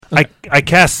I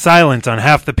cast silence on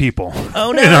half the people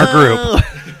in our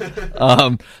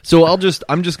group. So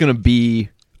I'm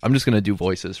just gonna do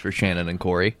voices for Shannon and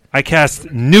Corey, I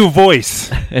cast new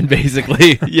voice. and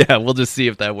basically, yeah, we'll just see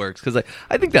if that works because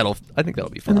I think that'll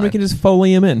be fun. And then we can just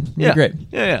Foley him in. It'll be Yeah, great.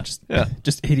 yeah.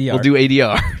 Just ADR. We'll do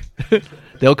ADR.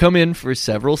 They'll come in for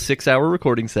several 6-hour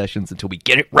recording sessions until we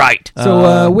get it right.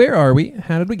 So where are we?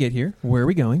 How did we get here? Where are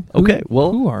we going?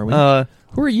 Who are we?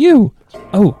 Who are you?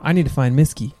 Oh, I need to find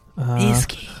Misky.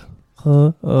 Misky.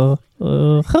 Hello.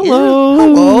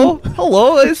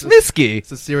 Hello, it's Misky.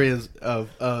 It's a series of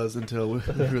until we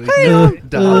really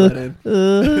dial that in.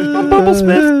 I'm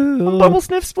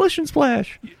Bumblesniff Splish and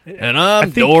Splash. And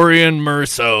I'm Dorian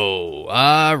Merceau.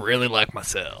 I really like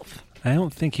myself. I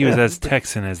don't think he was as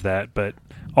Texan as that, but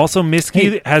also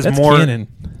Misky has That's more. canon.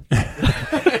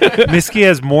 Misky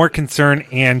has more concern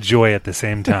and joy at the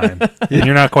same time. And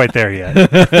you're not quite there yet.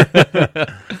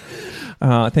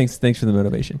 Thanks for the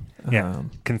motivation. Yeah,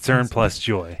 concern plus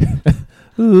joy.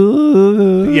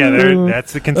 Ooh. Yeah,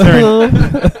 that's the concern.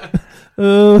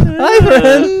 Hi,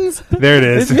 friends. There it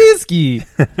is. It's Misky.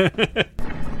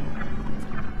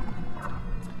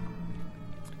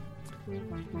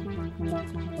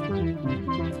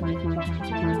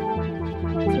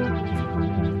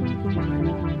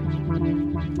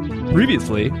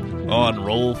 Previously on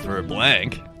Roll for a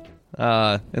Blank,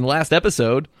 in the last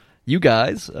episode, you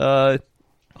guys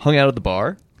hung out at the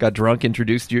bar, got drunk,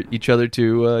 introduced each other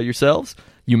to yourselves.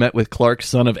 You met with Clark,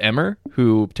 son of Emmer,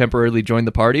 who temporarily joined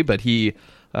the party, but he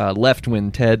left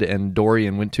when Ted and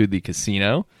Dorian went to the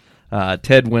casino.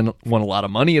 Ted won a lot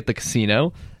of money at the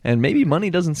casino, and maybe money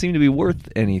doesn't seem to be worth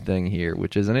anything here,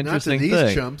 which is an interesting Not to these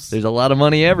thing. chumps. There's a lot of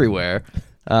money everywhere.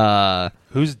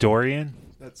 Who's Dorian?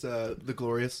 That's the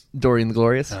Glorious. Dorian the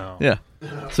Glorious? Oh. Yeah.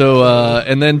 So,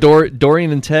 and then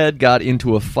Dorian and Ted got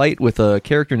into a fight with a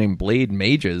character named Blade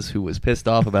Mages, who was pissed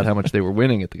off about how much they were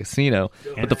winning at the casino.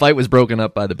 But the fight was broken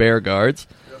up by the bear guards.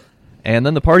 And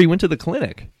then the party went to the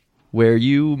clinic, where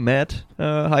you met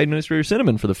High Administrator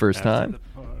Cinnamon for the first time.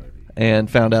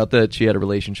 And found out that she had a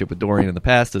relationship with Dorian in the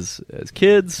past as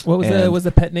kids. What was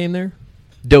the pet name there?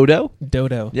 Dodo?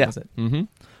 Dodo. Yeah. Was it?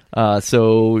 Mm-hmm.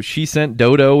 So she sent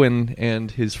Dodo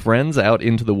and his friends out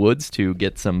into the woods to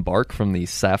get some bark from the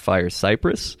sapphire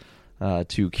cypress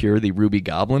to cure the ruby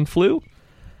goblin flu.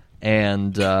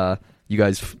 And you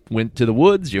guys went to the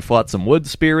woods, you fought some wood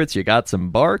spirits, you got some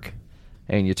bark,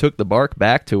 and you took the bark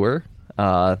back to her.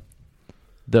 Though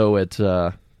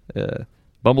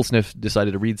Bumblesniff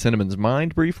decided to read Cinnamon's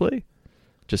mind briefly.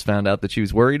 Just found out that she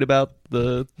was worried about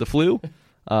the flu.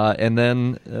 And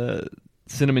then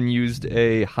Cinnamon used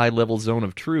a high-level zone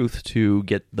of truth to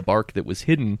get the bark that was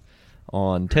hidden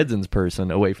on Tedson's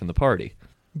person away from the party.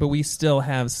 But we still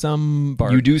have some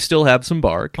bark. You do still have some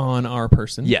bark. On our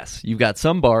person. Yes, you've got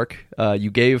some bark. You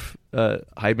gave High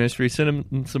Administrator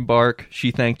Cinnamon some bark.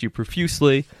 She thanked you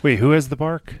profusely. Wait, who has the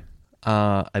bark?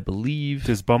 I believe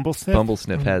Does Bumblesniff?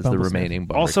 Bumblesniff has the Bumblesniff. remaining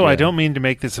bark. Also, yeah. I don't mean to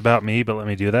make this about me, but let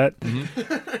me do that.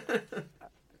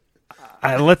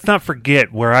 Let's not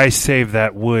forget where I saved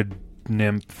that wood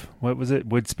nymph. What was it?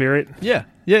 Wood spirit? Yeah.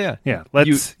 Yeah.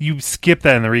 You skip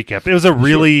that in the recap. It was a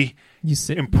really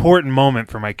important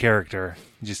moment for my character.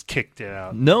 You just kicked it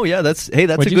out. No, yeah, that's a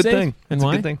What'd you good say? thing. And That's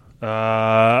why? a good thing.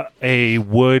 A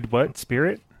wood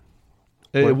spirit?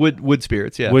 Wood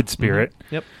spirits, yeah. Wood spirit.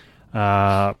 Yep.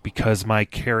 Because my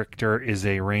character is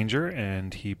a ranger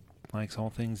and he likes all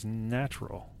things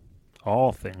natural.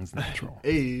 All things natural.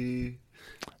 Hey.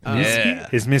 Yeah.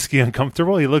 Is Misky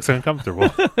uncomfortable? He looks uncomfortable.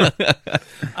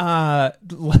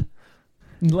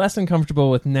 Less uncomfortable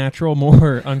with natural,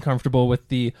 more uncomfortable with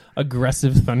the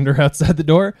aggressive thunder outside the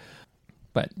door.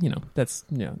 But, that's,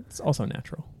 it's also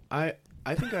natural. I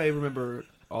think I remember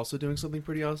also doing something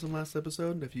pretty awesome last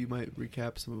episode. If you might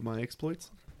recap some of my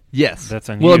exploits. Yes. That's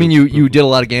on well, you. I mean, you did a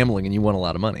lot of gambling and you won a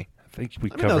lot of money. I think we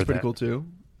That covered was pretty cool too.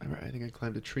 I think I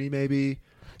climbed a tree maybe.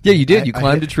 Yeah, you did. You I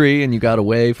climbed a hit- tree and you got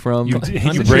away from You the did.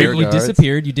 You bear bravely guards.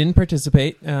 disappeared. You didn't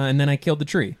participate, and then I killed the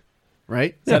tree.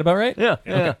 Right? Is that about right?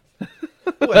 Yeah.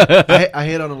 Well, I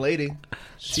hit on a lady.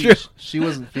 true. She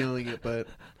wasn't feeling it, but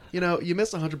you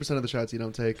miss 100% of the shots you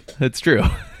don't take. It's true.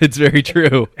 It's very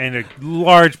true. And a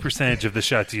large percentage of the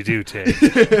shots you do take.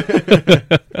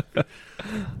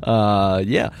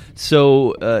 Yeah.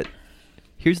 So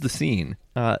here's the scene.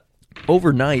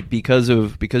 Overnight, because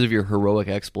of your heroic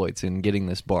exploits in getting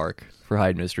this bark for High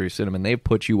Administrator Cinnamon, they've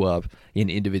put you up in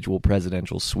individual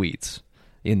presidential suites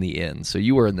in the inn. So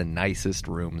you are in the nicest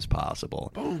rooms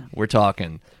possible. Boom. We're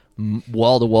talking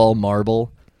wall-to-wall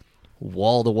marble,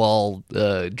 wall-to-wall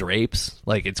drapes.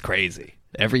 Like, it's crazy.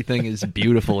 Everything is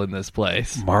beautiful in this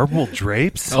place. Marble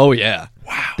drapes? Oh yeah.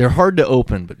 Wow. They're hard to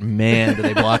open, but man, do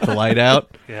they block the light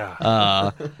out.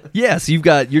 Yeah. Yeah, so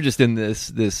you're just in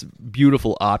this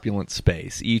beautiful opulent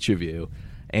space, each of you,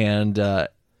 and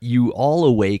you all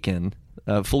awaken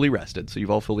fully rested. So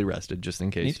you've all fully rested, just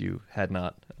in case you had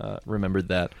not remembered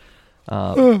that.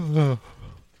 But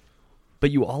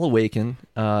you all awaken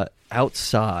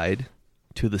outside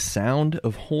to the sound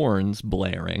of horns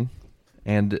blaring,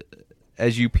 and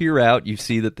as you peer out, you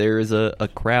see that there is a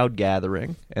crowd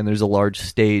gathering, and there's a large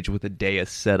stage with a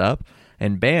dais set up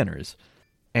and banners.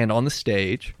 And on the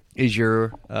stage is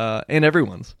your and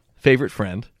everyone's favorite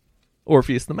friend,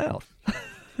 Orpheus the Mouth.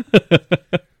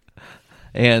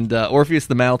 And Orpheus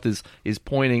the Mouth is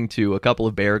pointing to a couple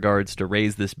of bear guards to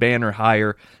raise this banner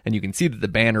higher, and you can see that the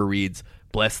banner reads,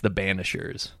 "Bless the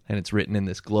Banishers," and it's written in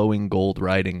this glowing gold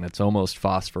writing that's almost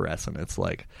phosphorescent. It's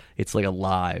like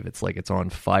alive. It's like it's on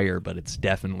fire, but it's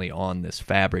definitely on this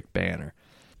fabric banner.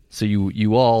 So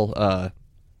you all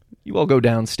go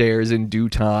downstairs in due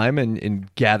time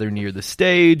and gather near the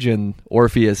stage, and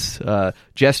Orpheus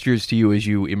gestures to you as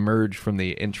you emerge from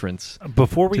the entrance.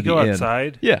 Before we to go the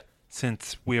outside, yeah.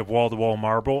 Since we have wall-to-wall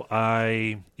marble,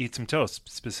 I eat some toast,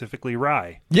 specifically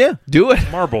rye. Yeah, do it.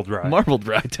 Marbled rye. Marbled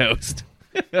rye toast.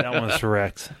 That one's for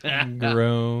Rex.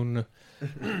 Grown.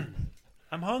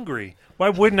 I'm hungry. Why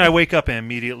wouldn't I wake up and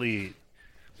immediately eat?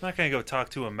 I'm not going to go talk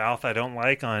to a mouth I don't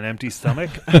like on an empty stomach.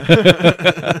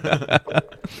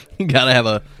 You gotta have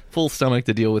a full stomach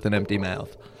to deal with an empty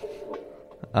mouth.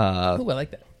 Ooh, I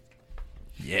like that.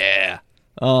 Yeah.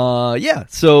 Yeah.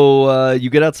 So you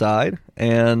get outside,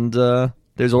 and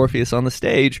there's Orpheus on the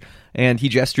stage, and he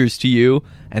gestures to you,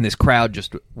 and this crowd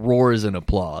just roars in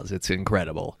applause. It's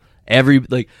incredible. You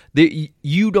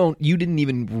didn't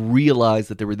even realize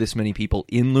that there were this many people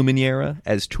in Luminera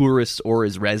as tourists or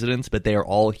as residents, but they are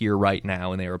all here right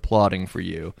now, and they are applauding for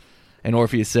you. And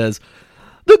Orpheus says,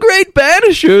 "The great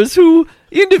banishers who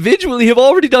individually have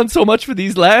already done so much for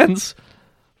these lands.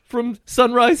 From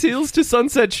Sunrise Hills to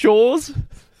Sunset Shores,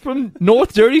 from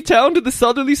North Dirty Town to the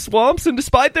southerly swamps, and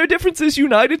despite their differences,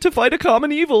 united to fight a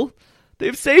common evil.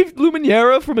 They've saved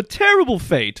Luminera from a terrible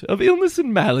fate of illness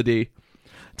and malady.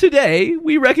 Today,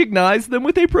 we recognize them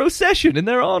with a procession in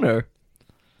their honor.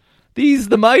 These,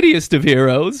 the mightiest of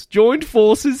heroes, joined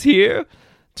forces here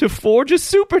to forge a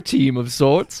super team of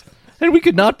sorts, and we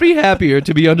could not be happier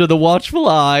to be under the watchful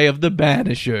eye of the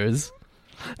Banishers.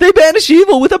 They banish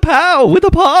evil with a pow, with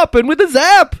a pop, and with a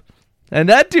zap. And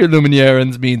that, dear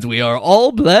Luminarans, means we are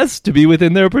all blessed to be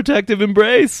within their protective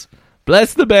embrace.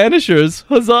 Bless the Banishers.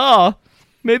 Huzzah!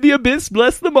 May the Abyss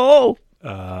bless them all."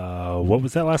 What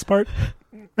was that last part?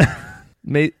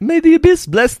 May the Abyss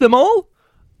bless them all?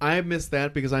 I missed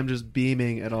that because I'm just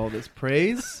beaming at all this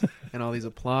praise and all these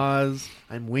applause.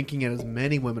 I'm winking at as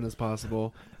many women as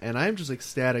possible, and I'm just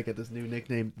ecstatic at this new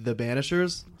nickname, the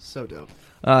Banishers. So dope.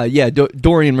 Yeah,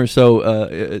 Dorian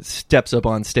Merceau steps up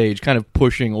on stage, kind of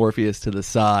pushing Orpheus to the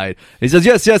side. He says,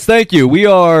 yes, thank you. We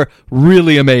are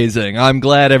really amazing. I'm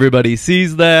glad everybody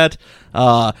sees that.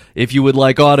 If you would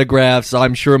like autographs,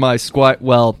 I'm sure my squire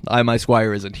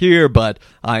isn't here, but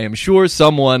I am sure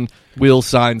someone will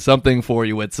sign something for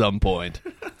you at some point.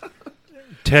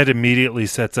 Ted immediately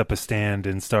sets up a stand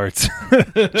and starts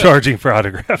charging for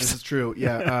autographs. This is true.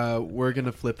 Yeah, we're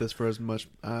gonna flip this for as much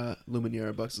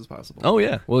Luminera bucks as possible. Oh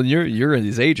yeah. Well, you're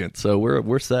his agent, so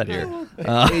we're set here.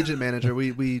 Agent manager.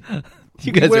 We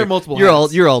you guys wear multiple.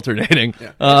 You're alternating.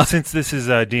 Yeah. Since this is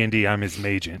D&D, I'm his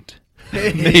magent.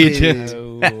 Magent.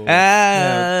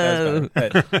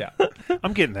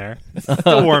 I'm getting there.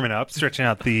 Still warming up, stretching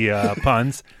out the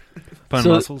puns.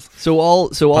 Muscles. So all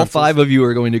five of you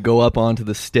are going to go up onto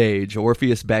the stage.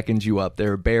 Orpheus beckons you up.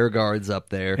 There are bear guards up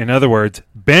there. In other words,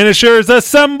 Banishers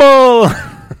assemble!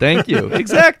 Thank you.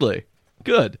 Exactly.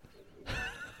 Good.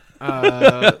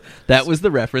 That was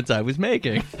the reference I was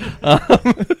making.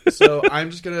 So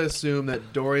I'm just going to assume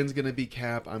that Dorian's going to be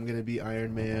Cap. I'm going to be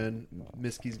Iron Man.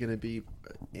 Miski's going to be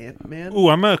Ant-Man. Ooh,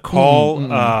 I'm going to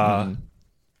call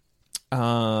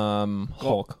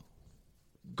Hulk.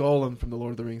 Gollum from the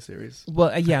Lord of the Rings series.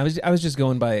 Well, yeah, I was just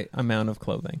going by amount of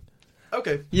clothing.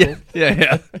 Okay. Yeah. Cool.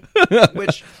 Yeah.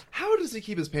 Which, how does he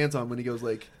keep his pants on when he goes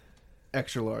like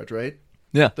extra large, right?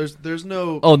 Yeah. There's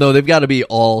no. Oh no, they've got to be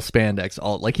all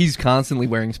spandex. He's constantly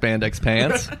wearing spandex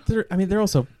pants. They're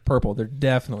also purple. They're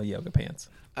definitely yoga pants.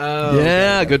 Oh,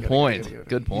 yeah. okay, Good point.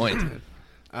 Good point.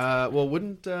 Well,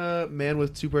 wouldn't man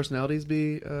with two personalities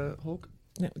be Hulk?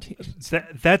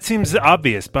 That seems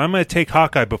obvious, but I'm going to take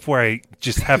Hawkeye before I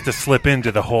just have to slip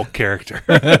into the Hulk character.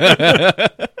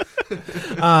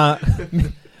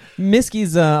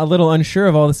 Miski's a little unsure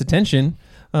of all this attention,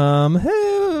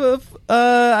 I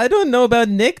don't know about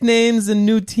nicknames and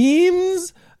new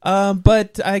teams,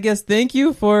 but I guess thank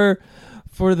you for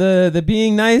the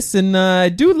being nice, and I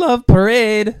do love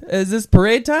parade. Is this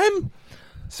parade time?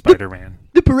 Spider-Man.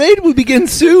 The parade will begin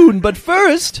soon, but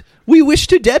first, we wish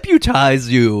to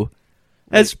deputize you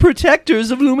as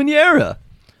protectors of Luminera.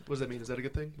 What does that mean? Is that a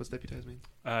good thing? What's deputize mean?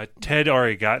 Ted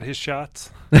already got his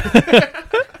shots.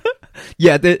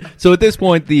 Yeah, so at this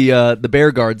point, the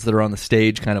bear guards that are on the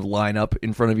stage kind of line up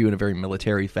in front of you in a very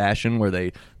military fashion,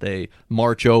 where they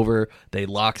march over, they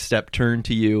lockstep turn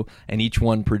to you, and each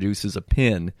one produces a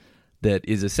pin that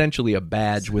is essentially a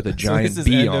badge with a giant so this is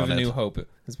bee end on of it. A New Hope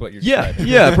is what you're Yeah,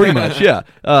 describing. yeah, pretty much, yeah.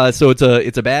 So it's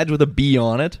a badge with a bee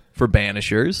on it for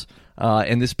banishers.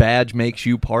 And this badge makes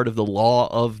you part of the law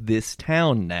of this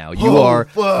town now.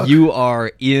 You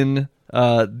are in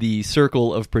the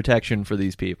circle of protection for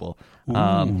these people.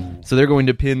 So they're going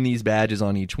to pin these badges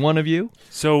on each one of you.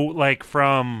 So, like,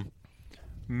 from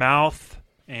Mouth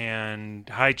and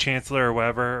High Chancellor or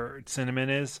whatever Cinnamon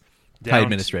is, High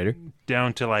Administrator,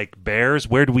 down to like Bears,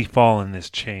 where do we fall in this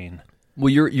chain? Well,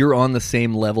 you're on the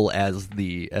same level as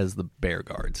the bear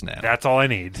guards now. That's all I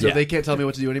need. So they can't tell me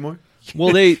what to do anymore?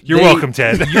 Well, You're welcome,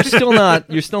 Ted. You're still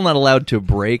not allowed to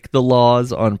break the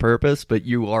laws on purpose, but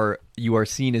you are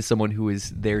seen as someone who is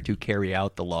there to carry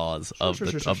out the laws of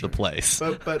the place.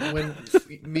 But when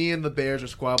me and the bears are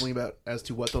squabbling about as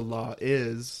to what the law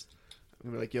is, I'm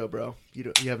gonna be like, "Yo, bro,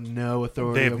 you have no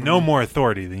authority. They have over no me." more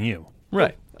authority than you.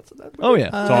 Right. Oh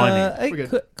yeah. That's all I need. We're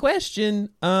good. Question: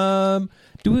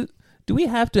 Do we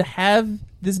have to have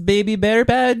this baby bear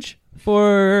badge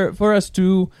for us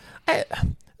to?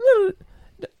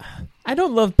 I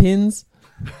don't love pins.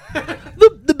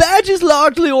 The badge is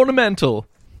largely ornamental.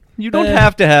 You don't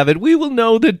have to have it. We will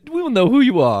know who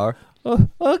you are. Oh,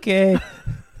 okay.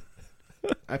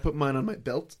 I put mine on my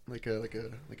belt, like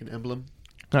an emblem.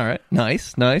 All right.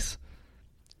 Nice.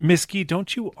 Misky,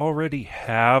 don't you already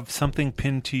have something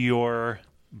pinned to your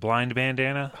blind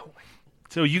bandana?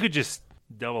 So you could just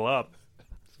double up.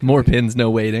 More pins,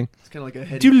 no waiting. It's kind of like a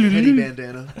heady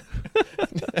bandana.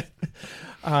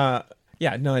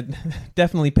 Yeah, no, I'd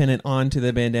definitely pin it onto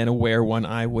the bandana where one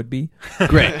eye would be.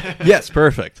 Great. Yes,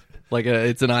 perfect. Like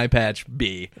it's an eye patch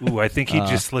B. Ooh, I think he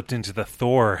just slipped into the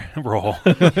Thor role.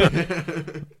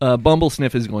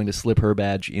 Bumblesniff is going to slip her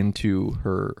badge into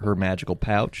her magical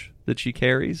pouch that she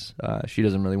carries. She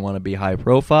doesn't really want to be high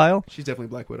profile. She's definitely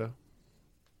Black Widow.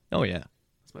 Oh yeah,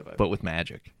 That's my vibe. but with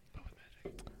magic.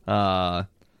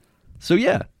 So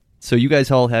yeah. So you guys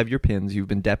all have your pins. You've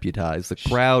been deputized. The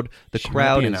crowd She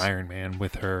might be is an Iron Man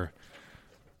with her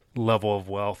level of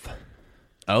wealth.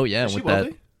 Oh yeah, Is she with that.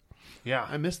 wealthy? Yeah,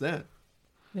 I missed that.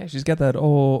 Yeah, she's got that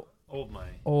old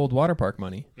money. water park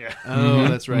money. Yeah, Oh,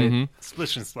 that's right. Mhm.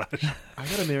 splish and splash. I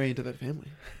gotta marry into that family.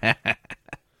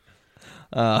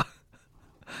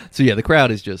 So yeah, the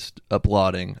crowd is just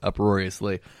applauding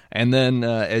uproariously, and then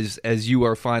as you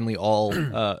are finally all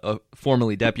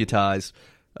formally deputized,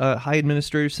 High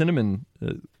Administrator Cinnamon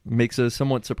makes a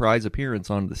somewhat surprise appearance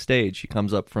on the stage. She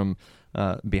comes up from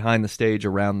behind the stage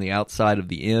around the outside of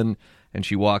the inn, and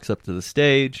she walks up to the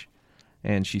stage,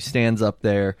 and she stands up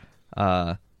there,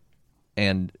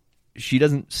 and she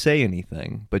doesn't say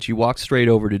anything, but she walks straight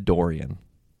over to Dorian,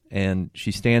 and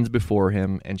she stands before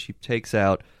him, and she takes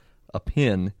out a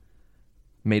pin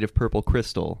made of purple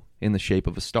crystal in the shape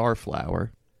of a starflower,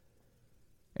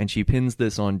 and she pins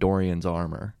this on Dorian's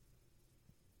armor.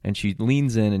 And she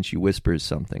leans in and she whispers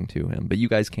something to him, but you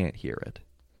guys can't hear it.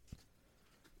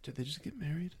 Did they just get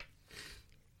married?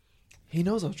 He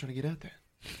knows I was trying to get out there.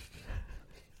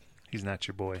 He's not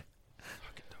your boy.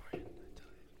 Fucking Dorian. I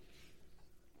tell you.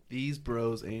 These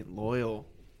bros ain't loyal.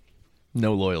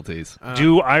 No loyalties.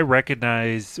 Do I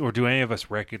recognize, or do any of us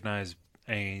recognize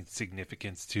any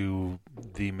significance to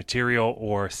the material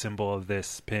or symbol of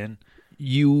this pin?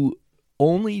 You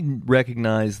only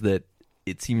recognize that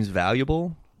it seems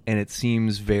valuable, and it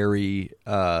seems very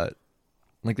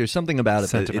like there's something about it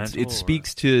that Sentimental, it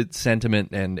speaks to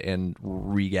sentiment and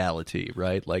regality,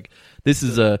 right? Like this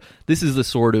is a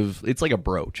sort of, it's like a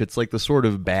brooch. It's like the sort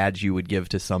of badge you would give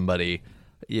to somebody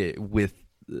with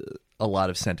a lot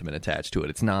of sentiment attached to it.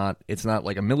 It's not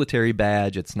like a military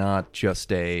badge. It's not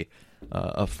just a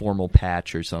formal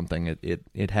patch or something.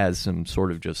 It has some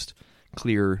sort of just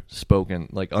clear spoken,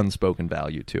 like unspoken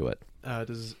value to it.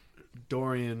 Does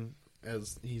Dorian,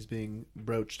 as he's being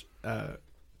broached,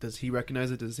 does he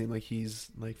recognize it? Does it seem like he's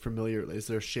like familiar? Is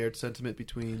there a shared sentiment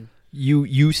between?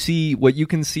 You see, what you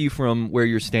can see from where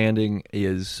you're standing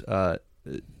is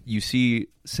you see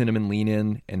Cinnamon lean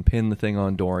in and pin the thing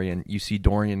on Dorian. You see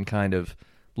Dorian kind of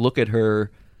look at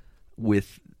her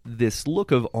with this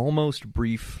look of almost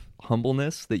brief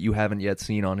humbleness that you haven't yet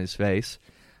seen on his face,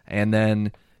 and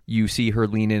then you see her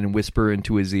lean in and whisper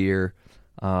into his ear.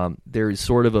 There is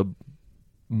sort of a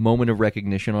moment of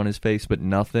recognition on his face, but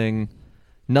nothing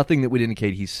that would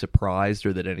indicate he's surprised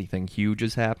or that anything huge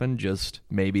has happened, just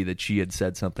maybe that she had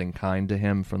said something kind to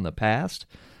him from the past.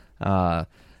 And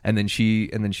then she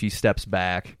steps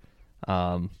back,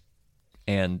 and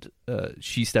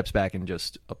she steps back and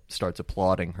just starts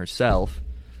applauding herself,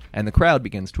 and the crowd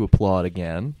begins to applaud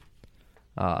again.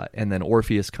 And then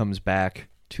Orpheus comes back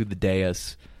to the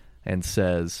dais and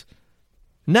says,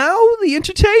 "Now the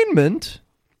entertainment.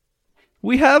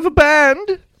 We have a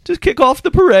band to kick off the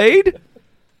parade.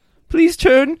 Please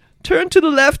turn to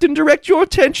the left and direct your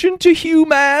attention to Hugh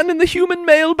Man and the Human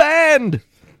Male Band."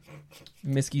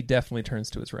 Miski definitely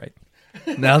turns to his right.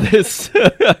 Now this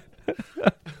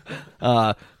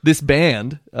this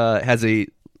band has a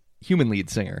human lead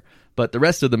singer, but the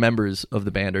rest of the members of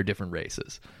the band are different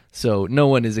races. So no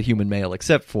one is a human male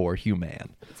except for Hugh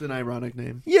Man. It's an ironic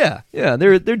name. Yeah,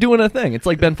 they're doing a thing. It's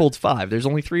like Ben Folds 5. There's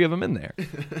only 3 of them in there.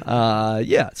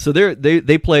 So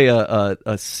they play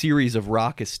a series of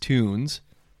raucous tunes.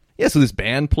 Yeah, so this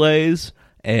band plays,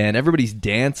 and everybody's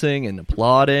dancing and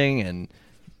applauding, and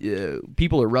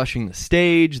people are rushing the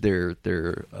stage. They're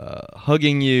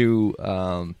hugging you.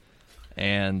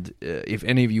 And if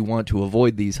any of you want to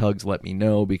avoid these hugs, let me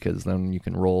know, because then you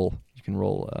can roll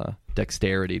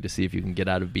dexterity to see if you can get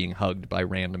out of being hugged by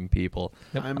random people.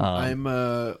 Yep. I'm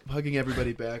hugging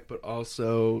everybody back, but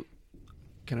also,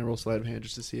 can I roll sleight of hand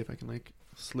just to see if I can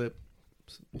slip?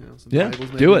 Some Yeah,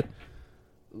 Bibles, do it.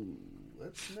 Ooh,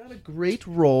 that's not a great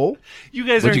roll. You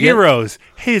guys What'd are you get? heroes.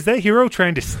 Hey, is that hero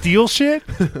trying to steal shit?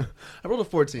 I rolled a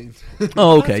 14.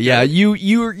 Oh, okay. Yeah,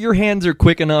 your hands are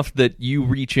quick enough that you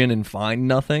reach in and find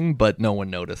nothing, but no one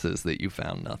notices that you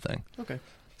found nothing. Okay.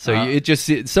 So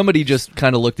somebody just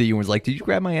kind of looked at you and was like, "Did you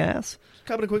grab my ass?"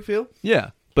 Copping a quick feel.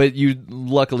 Yeah, but you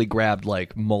luckily grabbed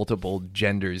multiple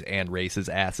genders and races'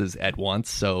 asses at once,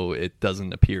 so it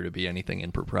doesn't appear to be anything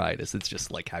improprietous. It's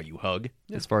just how you hug,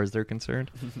 as far as they're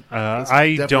concerned.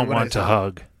 I definitely don't what want I to saw.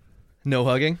 hug. No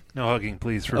hugging. No hugging,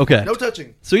 please. Okay. No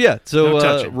touching. So yeah, No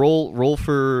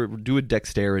touching. do a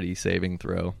dexterity saving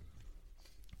throw.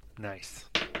 Nice.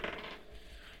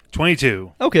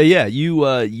 22. Okay, yeah,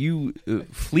 you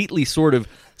fleetly sort of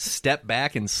step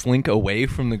back and slink away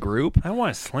from the group. I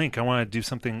want to slink. I want to do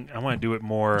something. I want to do it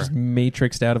more. Just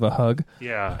matrixed out of a hug.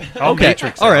 Yeah. I'll Okay.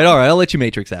 matrix. All right. out. I'll let you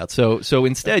matrix out. So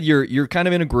instead, you're kind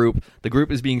of in a group. The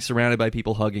group is being surrounded by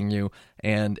people hugging you,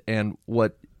 and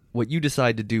what you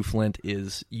decide to do, Flint,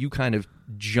 is you kind of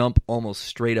jump almost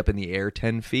straight up in the air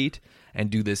 10 feet and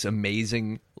do this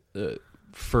amazing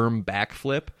firm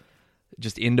backflip,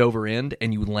 just end over end,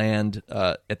 and you land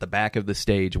at the back of the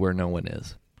stage where no one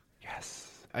is. Yes.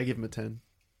 I give him a 10.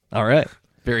 All right.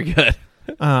 Very good.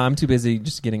 I'm too busy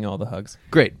just getting all the hugs.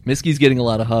 Great. Miski's getting a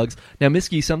lot of hugs. Now,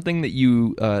 Miski, something that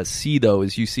you see, though,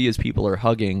 is you see as people are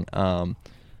hugging,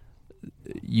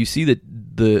 you see that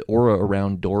the aura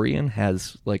around Dorian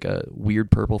has a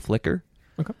weird purple flicker.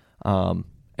 Okay.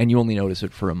 And you only notice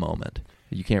it for a moment.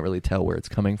 You can't really tell where it's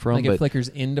coming from. It but flickers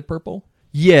into purple.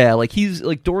 yeah, he's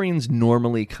Dorian's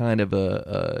normally kind of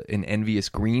an envious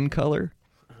green color.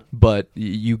 But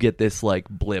you get this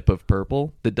blip of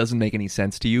purple that doesn't make any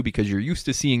sense to you because you're used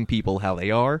to seeing people how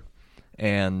they are,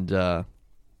 and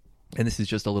this is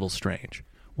just a little strange.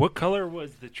 What color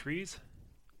was the trees?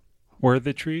 Were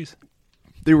the trees?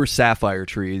 They were sapphire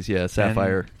trees, yeah,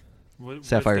 sapphire Was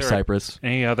sapphire there cypress.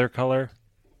 Any other color?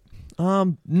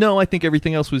 No, I think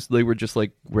everything else they were just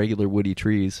regular woody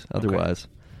trees. Otherwise,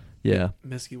 yeah.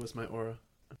 Miski was my aura.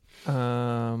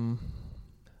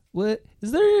 What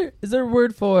is there a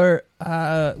word for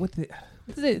what the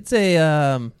it's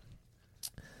a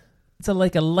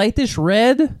like a lightish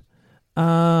red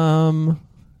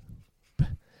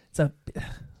it's a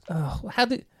how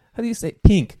do you say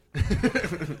pink?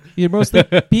 You're mostly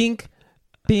pink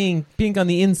on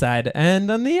the inside and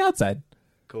on the outside.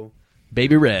 Cool.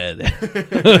 Baby red.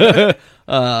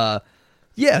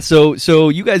 Yeah, so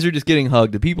you guys are just getting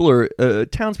hugged. The people are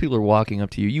townspeople are walking up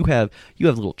to you. You have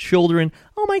little children.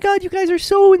 Oh my God, you guys are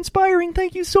so inspiring!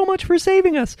 Thank you so much for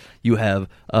saving us. You have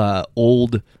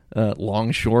old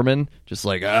longshoremen, just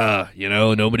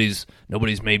nobody's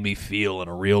made me feel in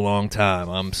a real long time.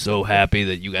 I'm so happy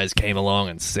that you guys came along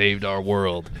and saved our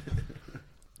world.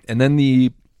 And then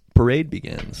the parade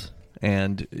begins.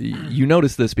 And you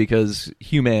notice this because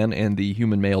Hugh-Man and the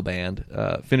Human Male Band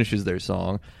finishes their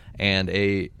song, and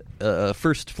a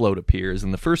first float appears.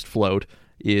 And the first float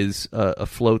is a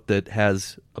float that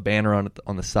has a banner on it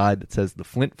on the side that says the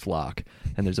Flint Flock,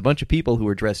 and there's a bunch of people who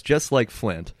are dressed just like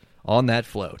Flint on that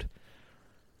float.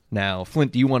 Now,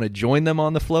 Flint, do you want to join them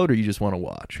on the float, or you just want to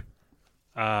watch?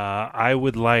 I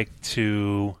would like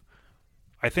to.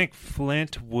 I think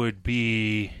Flint would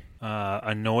be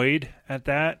annoyed at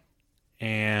that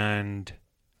and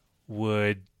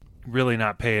would really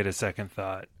not pay it a second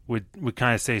thought. Would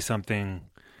kind of say something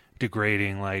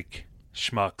degrading like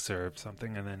schmucks or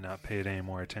something and then not pay it any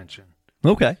more attention.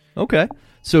 Okay.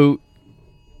 So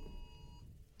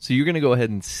you're going to go ahead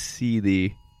and see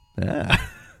the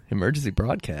emergency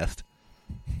broadcast.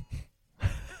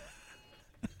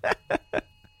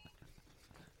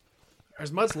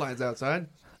 There's mudslides outside.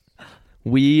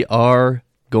 We are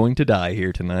going to die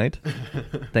here tonight.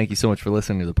 Thank you so much for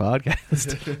listening to the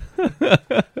podcast.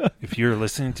 If you're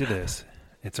listening to this,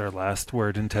 it's our last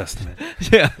word and testament.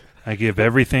 Yeah. I give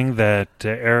everything that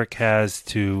Eric has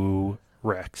to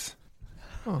Rex.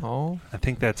 Oh, I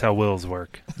think that's how wills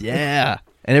work. Yeah.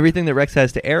 And everything that Rex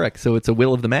has to Eric, so it's a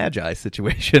will of the Magi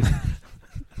situation.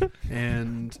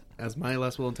 And as my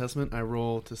last will and testament, I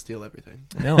roll to steal everything.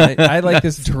 no, I like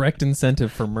this direct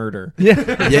incentive for murder.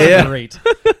 Yeah. Great.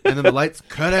 And then the lights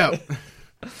cut out.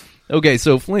 Okay,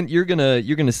 so Flint, you're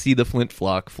gonna see the Flint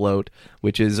Flock float,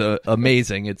 which is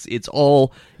amazing. It's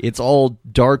all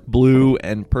dark blue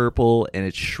and purple, and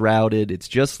it's shrouded. It's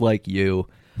just like you,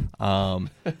 and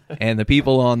the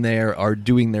people on there are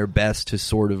doing their best to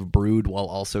sort of brood while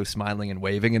also smiling and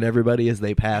waving at everybody as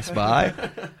they pass by.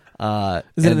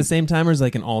 Is it at the same time, or is it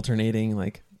like an alternating,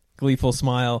 like gleeful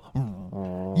smile?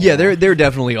 Yeah, they're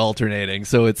definitely alternating,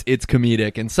 so it's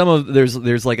comedic. And some of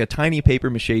there's like a tiny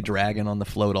paper mache dragon on the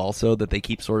float also that they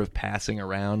keep sort of passing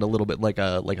around a little bit like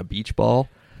a beach ball.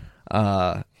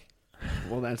 Well,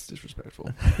 that's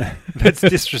disrespectful. That's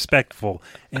disrespectful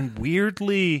and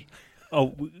weirdly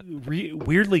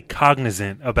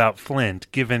cognizant about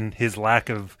Flint, given his lack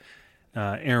of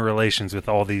interrelations with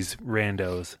all these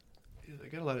randos. Yeah, they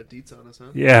got a lot of deets on us,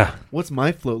 huh? Yeah. What's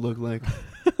my float look like?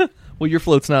 Well, your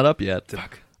float's not up yet.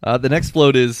 The next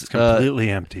float is Completely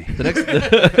empty. the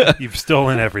next. You've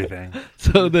stolen everything.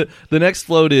 So the next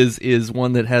float is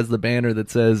one that has the banner that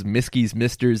says Miskies,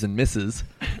 Misters, and Misses.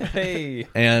 Hey,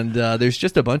 And there's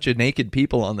just a bunch of naked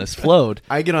people on this float.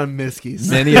 I get on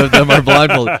Miskies. Many of them are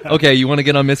blindfolded. Okay, you want to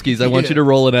get on Miskies? I want you Yeah. to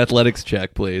roll an athletics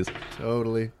check, please.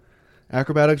 Totally.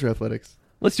 Acrobatics or athletics?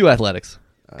 Let's do athletics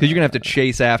because you're gonna have to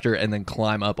chase after and then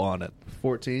climb up on it.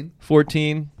 14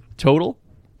 14 total.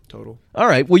 total. All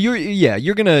right. Well,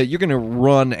 you're gonna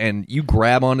run and you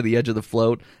grab onto the edge of the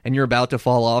float and you're about to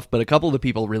fall off, but a couple of the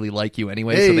people really like you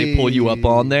anyway, so they pull you up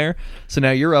on there. So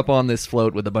now you're up on this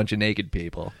float with a bunch of naked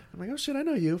people. I'm like, oh shit, I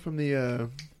know you from the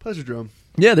Pleasure Dome.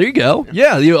 Yeah, there you go.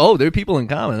 Yeah, there are people in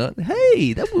common.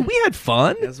 Hey, we had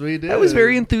fun. Yes, we did. That was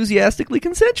very enthusiastically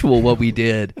consensual what we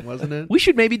did. Wasn't it? We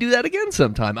should maybe do that again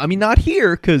sometime. I mean, not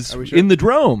here because Are we sure? in the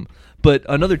Drome, but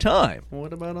another time.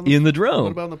 What about on In the Drome.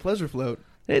 What about on the Pleasure Float?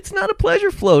 It's not a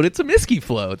pleasure float. It's a Miski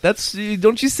float. That's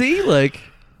don't you see? Like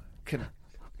Can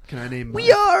I name? we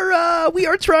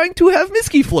are trying to have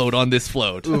Miski float on this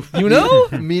float. Oof. You know?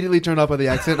 Immediately turned off by the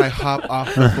accent. And I hop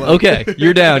off the float. Okay,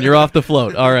 you're down. You're off the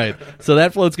float. All right. So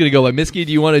that float's gonna go. But Miski,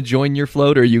 do you want to join your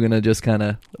float, or are you gonna just kind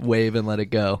of wave and let it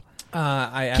go?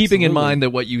 Keeping in mind that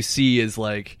what you see is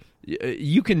like.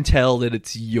 You can tell that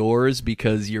it's yours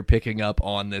because you're picking up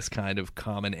on this kind of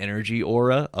common energy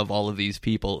aura of all of these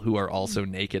people who are also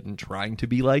naked and trying to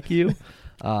be like you,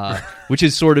 which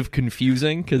is sort of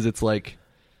confusing because it's like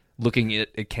looking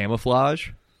at camouflage,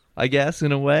 I guess,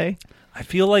 in a way. I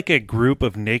feel like a group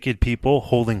of naked people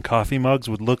holding coffee mugs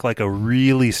would look like a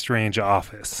really strange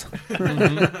office.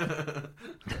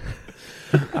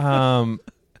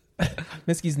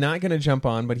 Miski's not going to jump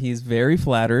on, but he's very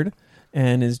flattered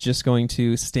and is just going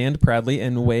to stand proudly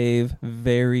and wave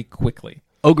very quickly.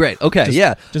 Oh, great. Okay,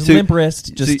 yeah. Just So- limp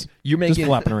wrist, just you're making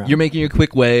flopping around. You're making your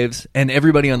quick waves, and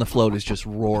everybody on the float is just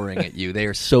roaring at you. They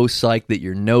are so psyched that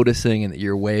you're noticing and that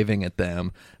you're waving at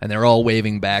them, and they're all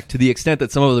waving back to the extent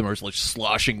that some of them are like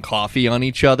sloshing coffee on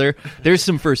each other. There's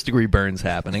some first-degree burns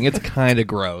happening. It's kind of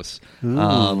gross.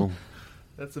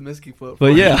 That's a Miski float.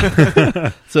 But yeah,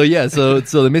 so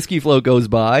the Miski float goes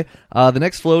by. The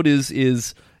next float is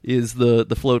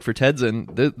the float for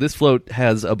Tedzin. This float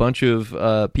has a bunch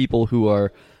of people who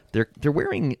are they're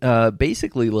wearing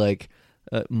basically like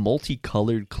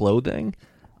multicolored clothing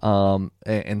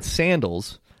and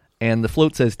sandals, and the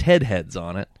float says Ted Heads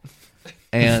on it.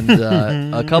 And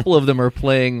a couple of them are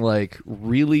playing like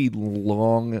really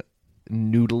long,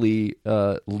 noodly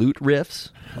lute riffs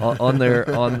on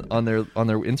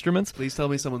their instruments. Please tell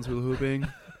me someone's hula hooping.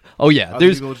 Oh yeah,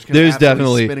 Other people just kind of there's absolutely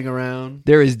definitely spinning around.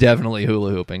 there is definitely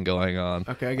hula hooping going on.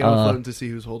 Okay, I get on floating to see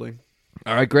who's holding.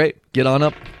 All right, great. Get on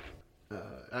up.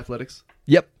 Athletics,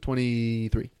 Yep.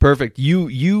 23. Perfect.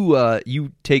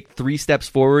 You take 3 steps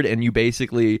forward and you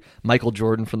basically Michael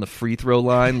Jordan from the free throw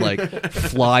line, like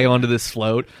fly onto this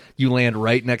float. You land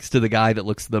right next to the guy that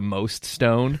looks the most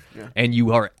stoned, and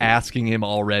you are asking him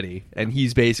already, and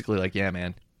he's basically like, "Yeah,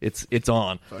 man, it's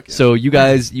on." Fuck yeah. So you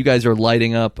guys are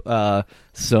lighting up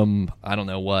some, I don't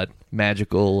know what,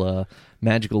 magical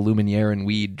Lumiere and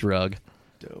weed drug,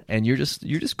 Dope. and you're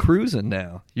just cruising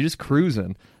now. You're just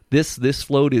cruising. This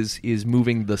float is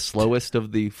moving the slowest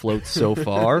of the floats so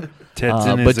far,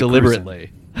 Tedson but is a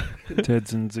deliberately.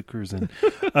 Tedson's a cruising.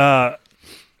 Can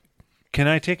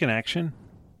I take an action?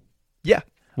 Yeah.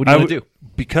 What do you want to do?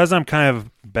 Because I'm kind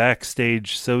of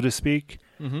backstage, so to speak,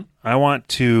 I want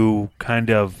to kind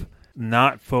of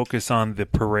not focus on the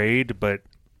parade, but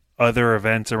other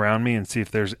events around me and see if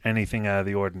there's anything out of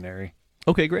the ordinary.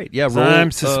 Okay, great. Yeah, 'Cause roll.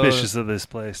 I'm suspicious of this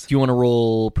place. Do you want to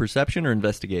roll perception or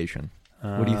investigation?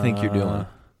 What do you think you're doing?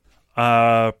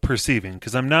 Perceiving,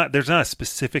 because I'm not. There's not a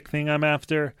specific thing I'm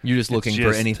after. You're just It's looking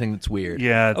for anything that's weird.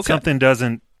 Yeah, Okay. something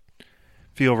doesn't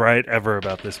feel right ever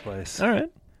about this place. All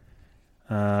right.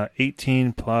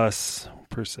 18 plus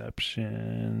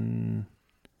perception.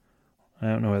 I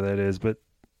don't know what that is, but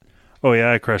oh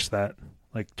yeah, I crushed that.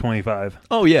 Like 25.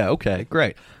 Oh yeah. Okay.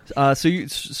 Great.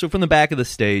 So from the back of the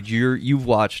stage, you've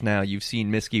watched now. You've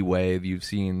seen Misky wave. You've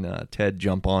seen Ted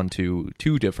jump onto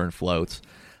 2 different floats.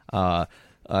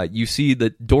 You see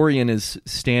that Dorian is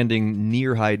standing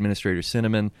near High Administrator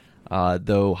Cinnamon,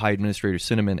 though High Administrator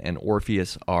Cinnamon and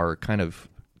Orpheus are kind of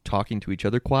talking to each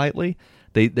other quietly.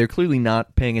 They're clearly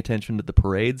not paying attention to the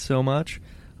parade so much.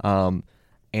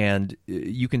 And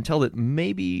you can tell that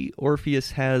maybe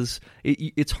Orpheus has...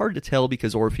 It's hard to tell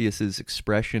because Orpheus's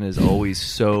expression is always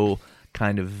so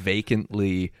kind of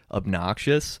vacantly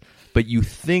obnoxious, but you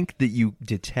think that you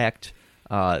detect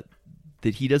that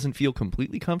he doesn't feel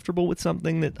completely comfortable with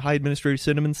something that High Administrator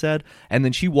Cinnamon said, and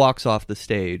then she walks off the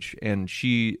stage, and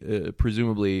she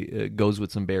presumably goes with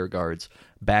some bear guards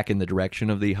back in the direction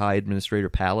of the High Administrator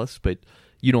Palace, but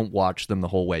you don't watch them the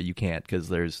whole way. You can't because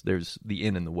there's the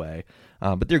inn in the way.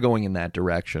 But they're going in that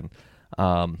direction.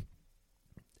 Though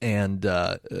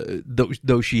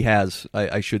she has,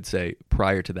 I should say,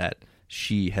 prior to that,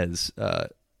 she has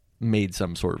made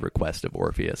some sort of request of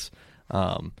Orpheus.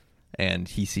 And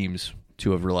he seems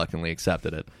to have reluctantly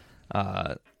accepted it.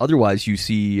 Otherwise, you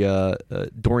see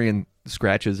Dorian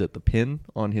scratches at the pin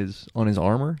on his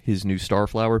armor, his new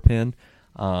Starflower pin.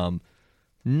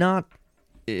 Not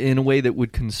in a way that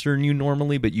would concern you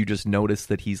normally, but you just notice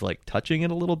that he's like touching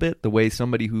it a little bit, the way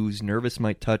somebody who's nervous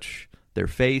might touch their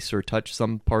face or touch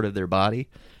some part of their body.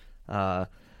 And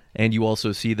you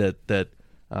also see that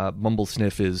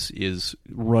Bumblesniff is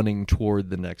running toward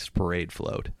the next parade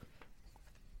float.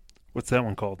 What's that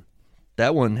one called?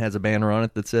 That one has a banner on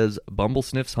it that says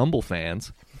Bumblesniff's Humble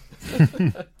Fans.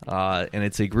 And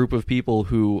it's a group of people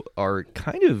who are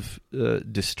kind of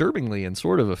disturbingly and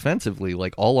sort of offensively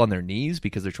like all on their knees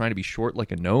because they're trying to be short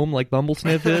like a gnome like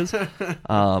Bumblesniff is.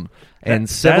 And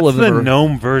several of them That's the are...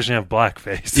 gnome version of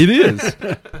blackface. It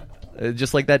is.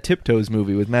 Just like that Tiptoes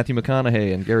movie with Matthew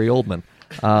McConaughey and Gary Oldman.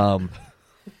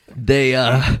 They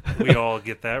We all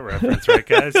get that reference, right,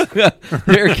 guys?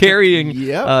 they're carrying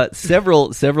Yep.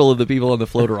 several of the people on the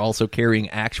float are also carrying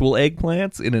actual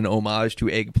eggplants in an homage to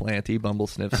Eggplanty,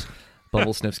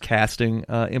 Bumblesniff's casting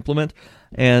implement.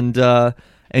 And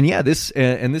yeah,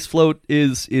 this float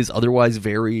is otherwise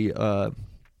very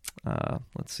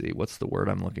let's see, what's the word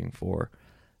I'm looking for?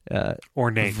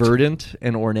 Ornate. Verdant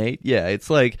and ornate. Yeah,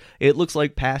 it's like it looks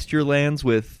like pasture lands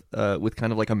with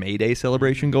kind of like a May Day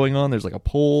celebration going on. There's like a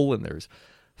pole and there's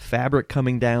fabric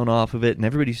coming down off of it, and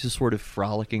everybody's just sort of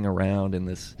frolicking around in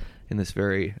this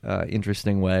very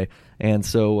interesting way. And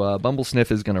so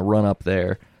Bumblesniff is going to run up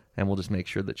there, and we'll just make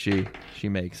sure that she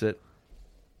makes it.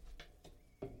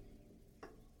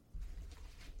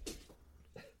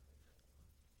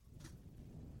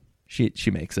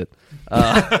 She makes it.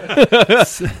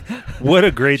 What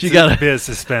a great She got a- bit of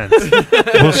suspense.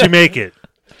 Will she make it?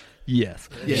 Yes.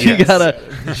 Yes.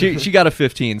 She got a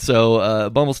 15. So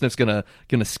Bumblesniff's gonna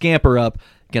scamper up,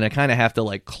 gonna kind of have to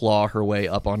like claw her way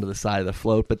up onto the side of the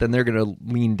float, but then they're gonna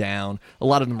lean down. A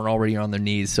lot of them are already on their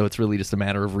knees, so it's really just a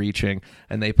matter of reaching,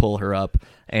 and they pull her up.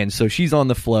 And so she's on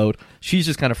the float. She's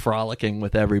just kind of frolicking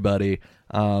with everybody,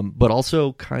 but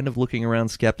also kind of looking around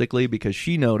skeptically because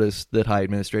she noticed that High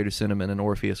Administrator Cinnamon and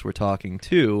Orpheus were talking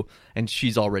too, and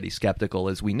she's already skeptical,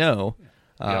 as we know.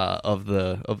 Of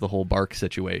the whole bark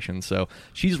situation. So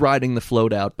she's riding the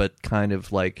float out, but kind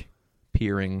of like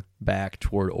peering back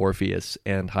toward Orpheus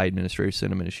and High Administrator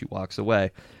Cinnamon as she walks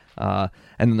away. And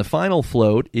then the final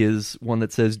float is one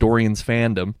that says Dorian's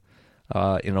Fandom,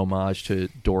 in homage to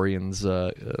Dorian's,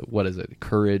 what is it,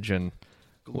 courage and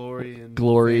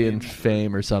glory and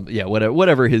fame or something. Yeah,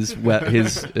 whatever his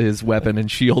his weapon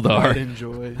and shield are. Pride and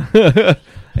joy.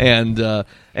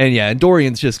 And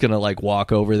Dorian's just gonna like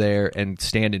walk over there and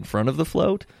stand in front of the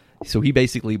float. So he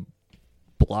basically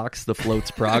blocks the float's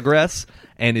progress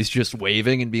and is just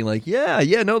waving and being like, yeah,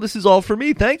 no, this is all for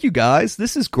me. Thank you guys.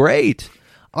 This is great.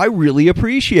 I really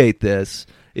appreciate this.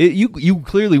 You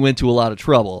clearly went to a lot of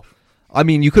trouble. I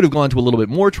mean, you could have gone to a little bit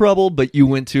more trouble, but you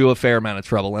went to a fair amount of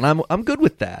trouble, and I'm good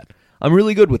with that. I'm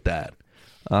really good with that.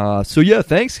 So yeah,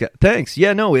 thanks.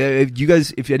 Yeah, no,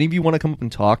 if any of you want to come up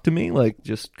and talk to me, like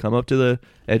just come up to the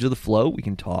edge of the float. We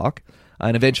can talk,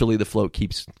 and eventually the float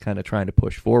keeps kind of trying to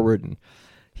push forward, and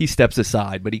he steps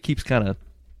aside, but he keeps kind of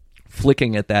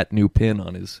flicking at that new pin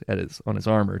on his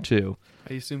armor too.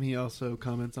 I assume he also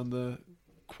comments on the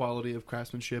quality of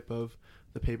craftsmanship of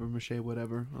the paper mache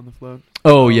whatever on the float.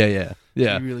 Oh, yeah. He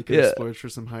really could have splurged for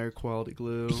some higher quality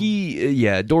glue.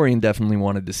 Dorian definitely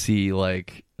wanted to see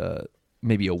like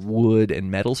maybe a wood and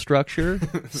metal structure,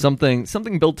 something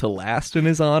built to last in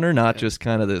his honor, not just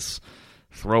kind of this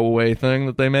throwaway thing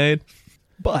that they made.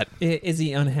 But is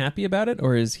he unhappy about it,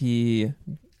 or is he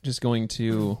just going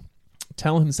to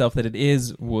tell himself that it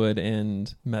is wood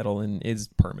and metal and is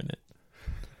permanent?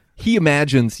 He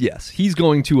imagines, yes, he's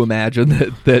going to imagine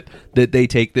that they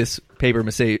take this paper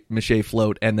mache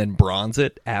float and then bronze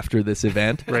it after this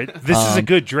event. Right. This is a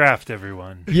good draft,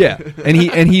 everyone. Yeah, and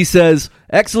he says,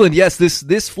 excellent. Yes,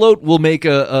 this float will make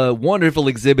a wonderful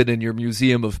exhibit in your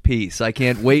Museum of Peace. I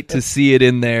can't wait to see it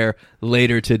in there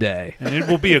later today. And it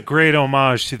will be a great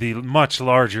homage to the much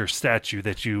larger statue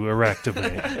that you erect of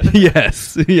me.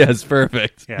 Yes,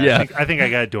 perfect. Yeah. I think I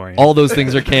got Dorian. All those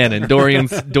things are canon.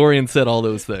 Dorian said all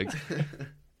those things.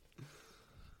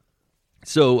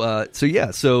 So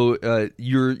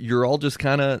you're all just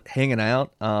kind of hanging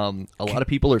out. A lot of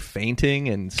people are fainting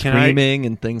and screaming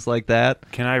and things like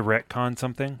that. Can I retcon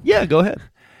something? Yeah, go ahead.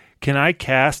 Can I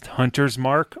cast Hunter's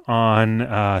Mark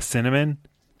on Cinnamon,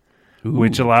 Ooh.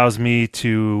 which allows me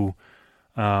to,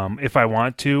 if I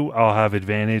want to, I'll have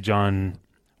advantage on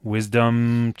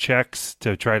wisdom checks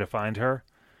to try to find her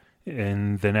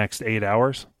in the next 8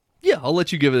 hours? Yeah, I'll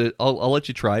let you give it. I'll let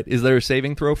you try it. Is there a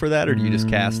saving throw for that, or do you just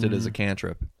cast it as a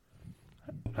cantrip?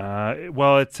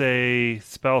 Well, it's a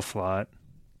spell slot.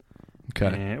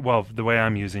 Okay. Well, the way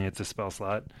I'm using it's a spell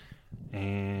slot,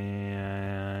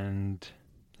 and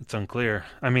it's unclear.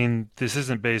 I mean, this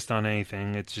isn't based on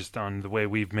anything. It's just on the way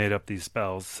we've made up these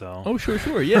spells. So. Oh,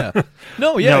 sure, yeah.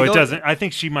 No, it doesn't. I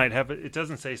think she might have it. It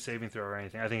doesn't say saving throw or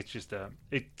anything. I think it's just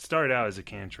it started out as a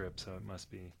cantrip, so it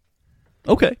must be.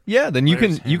 Okay, yeah, then you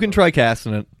can try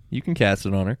casting it. You can cast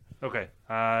it on her. Okay,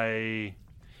 I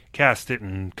cast it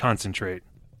and concentrate.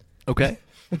 Okay.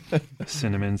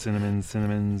 Cinnamon.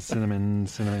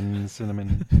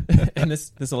 And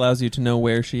this allows you to know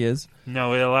where she is?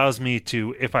 No, it allows me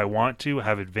to, if I want to,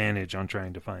 have advantage on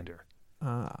trying to find her.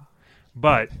 Ah.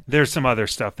 But there's some other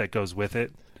stuff that goes with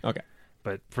it. Okay.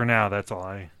 But for now, that's all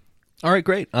I... All right,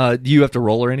 great. Do you have to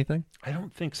roll or anything? I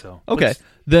don't think so. Okay,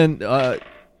 then...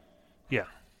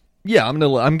 Yeah, I'm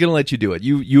gonna let you do it.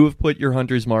 You have put your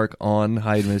hunter's mark on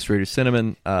High Administrator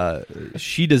Cinnamon.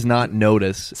 She does not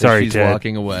notice as she's Ted.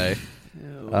 walking away.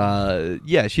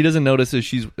 She doesn't notice as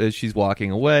she's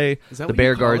walking away. Is that the what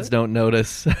bear you call guards it? don't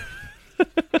notice.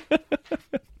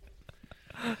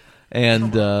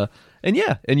 and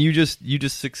you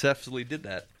just successfully did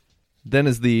that. Then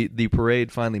as the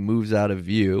parade finally moves out of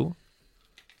view,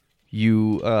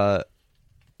 you're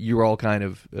all kind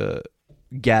of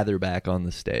gather back on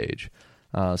the stage.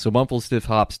 So Bumplestiff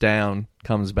hops down,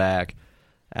 comes back,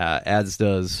 as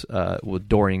does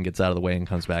Dorian gets out of the way and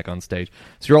comes back on stage.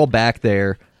 So you're all back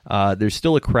there. There's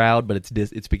still a crowd, but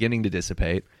it's beginning to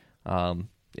dissipate.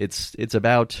 It's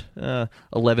about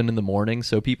 11 in the morning,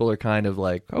 so people are kind of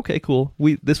like, okay, cool.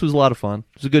 This was a lot of fun.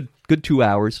 It was a good 2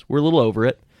 hours. We're a little over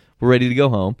it. We're ready to go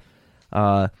home.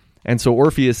 And so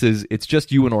it's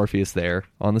just you and Orpheus there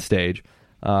on the stage.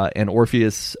 And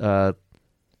Orpheus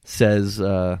says,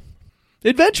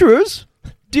 adventurers,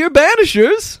 dear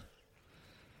banishers,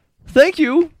 thank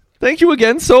you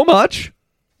again so much.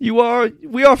 We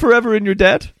are forever in your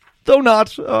debt, though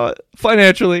not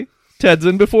financially.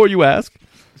 Tedzin, before you ask,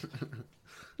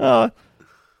 High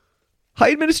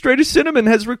Administrator Cinnamon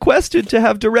has requested to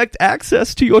have direct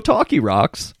access to your talkie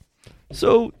rocks,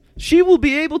 so she will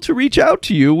be able to reach out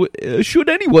to you should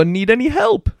anyone need any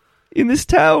help in this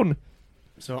town.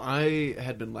 So I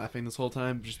had been laughing this whole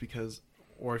time just because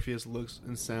Orpheus looks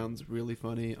and sounds really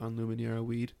funny on Luminera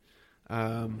weed.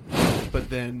 But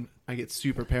then I get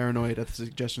super paranoid at the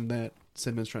suggestion that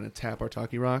Cinnamond's trying to tap our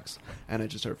Talkie Rocks, and I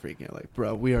just start freaking out. Like,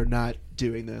 bro, we are not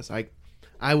doing this.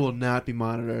 I will not be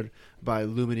monitored by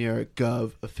Luminera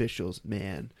Gov officials,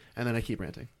 man. And then I keep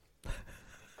ranting.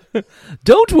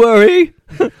 Don't worry.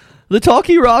 The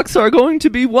Talkie Rocks are going to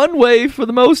be one way for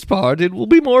the most part. It will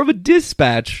be more of a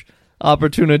dispatch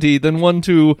opportunity than one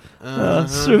to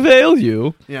surveil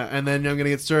you. Yeah, and then I'm going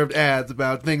to get served ads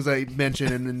about things I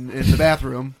mention in the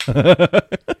bathroom.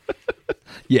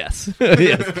 Yes.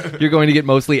 Yes. You're going to get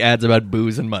mostly ads about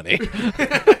booze and money.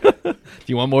 Do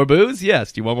you want more booze?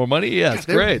 Yes. Do you want more money? Yes.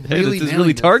 God, great. Hey, really this is nailing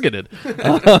really this. targeted.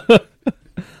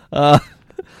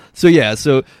 So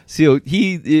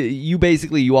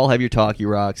you all have your Talkie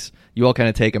Rocks. You all kind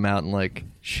of take them out and like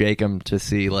shake them to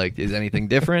see like is anything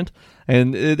different,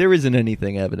 and there isn't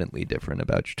anything evidently different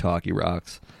about your Talkie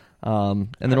Rocks. And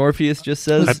then Orpheus just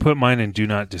says, I put mine in Do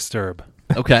Not Disturb.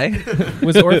 "Okay,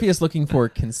 Was Orpheus looking for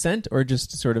consent or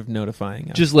just sort of notifying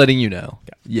us? just letting you know."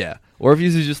 Yeah,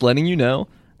 Orpheus is just letting you know,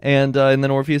 and then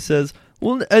Orpheus says,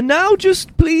 "Well, and now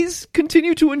just please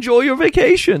continue to enjoy your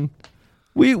vacation.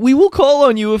 We will call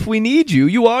on you if we need you.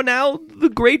 You are now the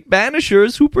great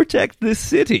banishers who protect this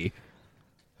city."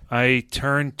 I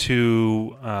turn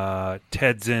to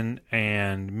Tedzin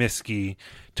and Miski,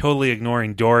 totally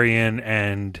ignoring Dorian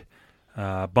and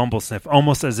Bumblesniff,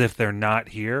 almost as if they're not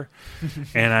here.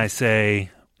 And I say,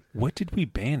 what did we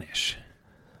banish?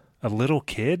 A little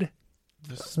kid?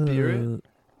 The spirit?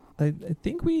 I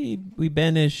think we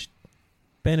banished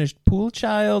Pool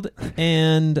Child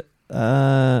and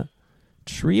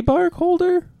Tree Bark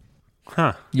Holder.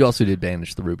 Huh. You also did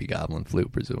banish the Ruby Goblin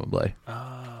flute, presumably.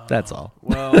 That's all.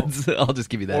 Well, I'll just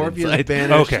give you that Orpheus insight.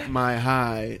 banished Okay. my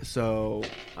high, so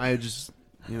I just,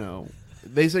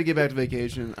 they said get back to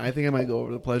vacation. I think I might go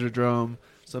over to the Pleasure Drome.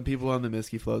 Some people on the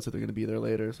Miski float said they're going to be there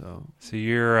later, so. So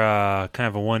you're kind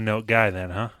of a one-note guy then,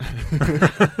 huh?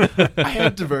 I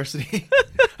have diversity.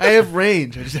 I have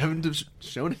range. I just haven't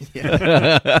shown it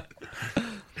yet.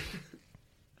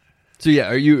 So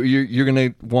yeah, you're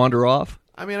gonna wander off?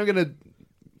 I mean, I'm going to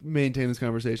maintain this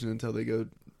conversation until they go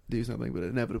do something, but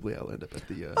inevitably I'll end up at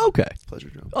the Okay. Pleasure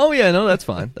Drome. Oh yeah, no, that's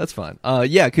fine. That's fine.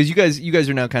 Yeah, because you guys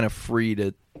are now kind of free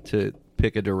to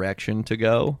pick a direction to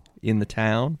go in the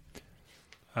town.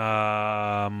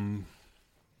 I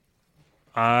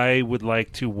would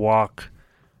like to walk.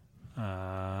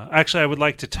 Actually, I would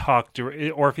like to talk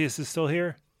to Orpheus. Is still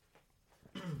here?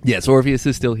 Yes, Orpheus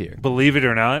is still here. Believe it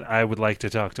or not, I would like to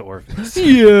talk to Orpheus.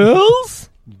 Yes.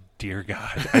 Dear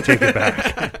God, I take it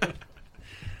back.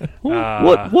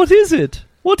 What is it?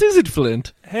 What is it,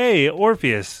 Flint? Hey,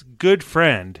 Orpheus, good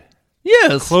friend,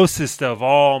 Yes. closest of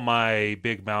all my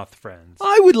big mouth friends.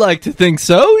 I would like to think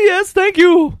so. Yes, thank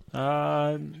you.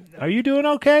 Are you doing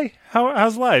okay?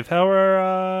 How's life? How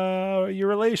are your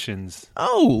relations?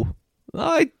 Oh,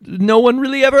 no one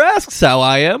really ever asks how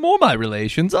I am or my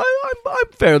relations. I'm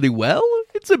fairly well.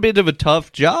 It's a bit of a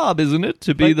tough job, isn't it,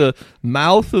 to be the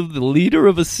mouth of the leader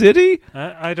of a city?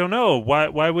 I don't know.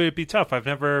 Why would it be tough? I've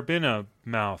never been a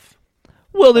mouth.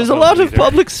 Well, there's a lot of leader.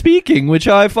 public speaking, which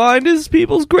I find is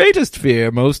people's greatest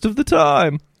fear most of the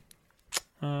time.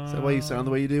 Is that why you sound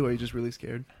the way you do? Or are you just really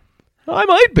scared? I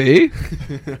might be.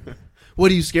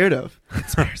 What are you scared of?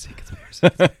 Conspiracy.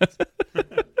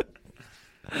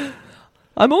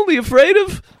 I'm only afraid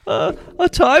of a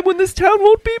time when this town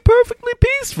won't be perfectly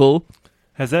peaceful.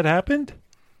 Has that happened?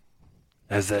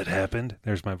 Has that happened?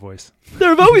 There's my voice. There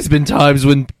have always been times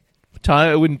when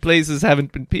places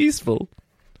haven't been peaceful.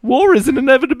 War is an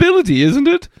inevitability, isn't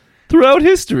it? Throughout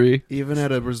history. Even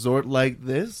at a resort like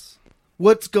this?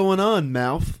 What's going on,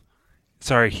 mouth?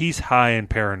 Sorry, he's high and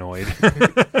paranoid.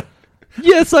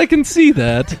 Yes, I can see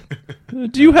that.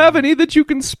 Do you have any that you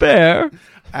can spare?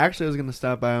 Actually, I was going to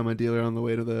stop by on my dealer on the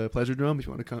way to the Pleasure Drome. If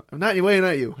you want to come. Not you.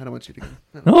 Not you. I don't want you to come.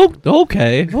 Oh,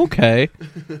 okay.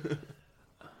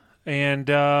 And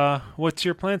what's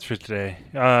your plans for today?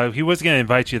 He was going to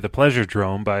invite you to the Pleasure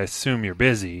Drome, but I assume you're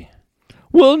busy.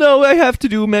 Well, no, I have to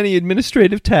do many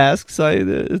administrative tasks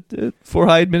for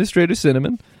High Administrator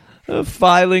Cinnamon.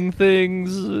 Filing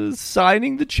things,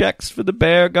 signing the checks for the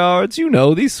bear guards,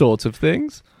 these sorts of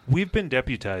things. We've been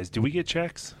deputized. Do we get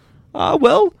checks?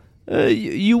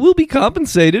 You will be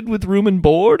compensated with room and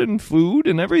board and food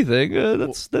and everything.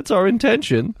 That's our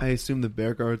intention. I assume the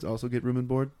bear guards also get room and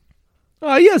board.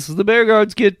 Yes, the bear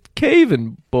guards get cave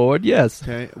and board. Yes.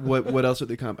 Okay. What else are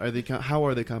they? How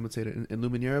are they compensated? In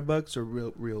Luminera bucks or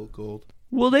real gold?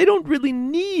 Well, they don't really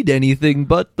need anything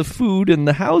but the food and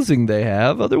the housing they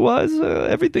have. Otherwise,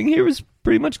 everything here is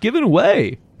pretty much given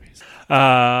away.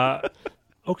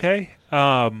 Okay.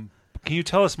 Can you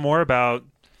tell us more about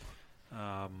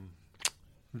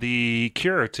the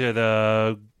cure to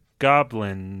the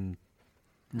goblin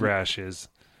rashes?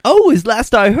 Oh, as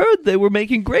last I heard, they were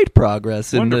making great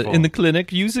progress Wonderful. in the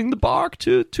clinic using the bark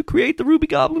to create the Ruby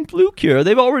Goblin flu cure.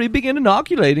 They've already begun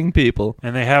inoculating people.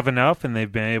 And they have enough, and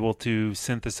they've been able to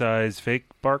synthesize fake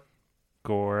bark,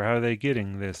 or how are they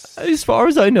getting this? As far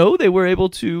as I know, they were able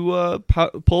to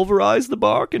pulverize the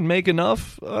bark and make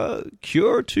enough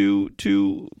cure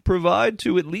to provide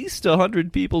to at least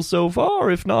 100 people so far,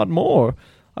 if not more.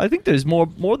 I think there's more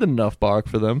than enough bark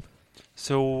for them.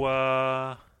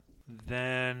 So,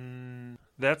 then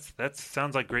that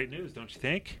sounds like great news, don't you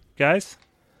think, guys?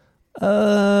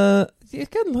 You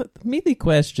got meaty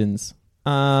questions.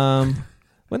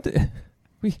 What the,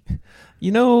 we,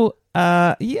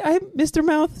 yeah, Mr.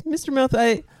 Mouth,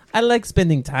 I like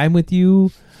spending time with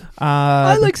you.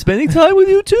 I like spending time with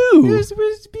you too.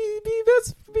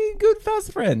 Be good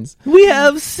fast friends. We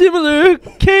have similar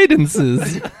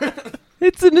cadences.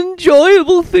 It's an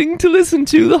enjoyable thing to listen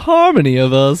to, the harmony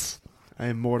of us. I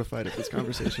am mortified at this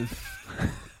conversation.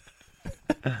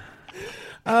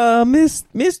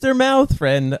 Mr. Mouth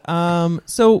friend.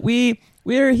 So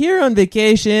we're here on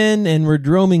vacation and we're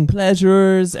roaming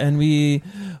pleasures and we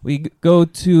go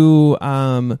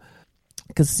to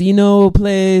casino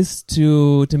place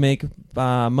to make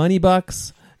money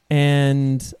bucks,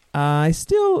 and I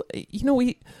still,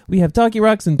 we have Talkie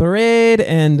Rocks and Parade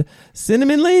and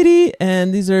Cinnamon Lady,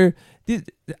 and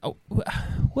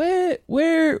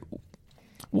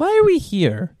why are we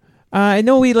here? I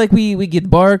know we get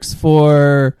barks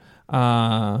for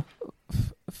the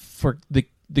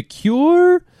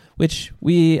cure, which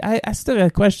I still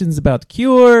got questions about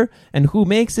cure and who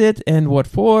makes it and what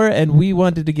for, and we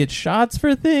wanted to get shots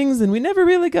for things, and we never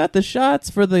really got the shots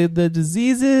for the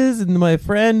diseases, and my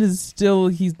friend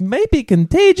he might be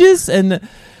contagious, and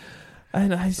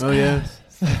I Oh, yeah.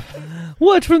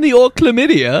 What, from the old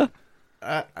chlamydia?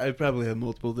 I probably have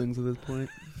multiple things at this point.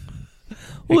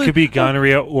 It could be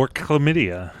gonorrhea or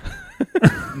chlamydia.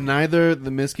 Neither the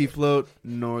Miski float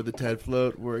nor the Ted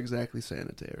float were exactly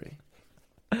sanitary.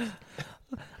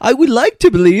 I would like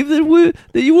to believe that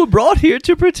you were brought here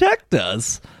to protect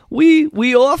us.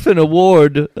 We often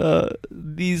award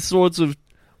these sorts of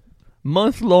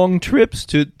month-long trips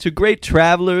to great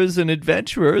travelers and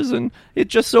adventurers, and it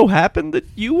just so happened that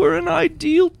you were an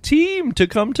ideal team to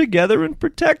come together and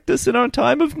protect us in our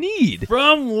time of need.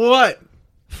 From what?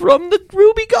 From the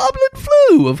Ruby Goblin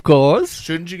flu, of course.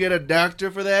 Shouldn't you get a doctor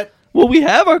for that? Well, we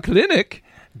have our clinic.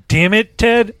 Damn it,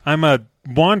 Ted! I'm a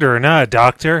wanderer, not a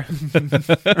doctor.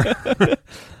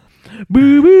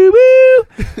 Boo, boo, boo.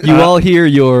 You all hear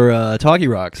your Talkie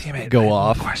Rocks Damn it! go I have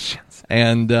off. Questions.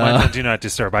 And Do not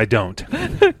disturb. I don't.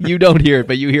 you don't hear it,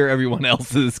 but you hear everyone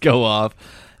else's go off.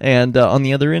 And on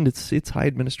the other end, it's High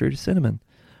Administrator Cinnamon.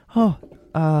 Oh,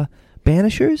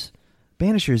 Banishers?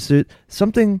 Banishers,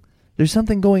 there's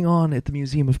something going on at the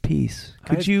Museum of Peace.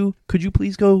 Could you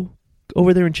please go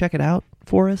over there and check it out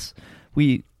for us?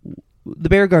 The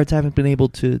Bear Guards haven't been able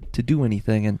to do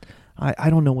anything, and I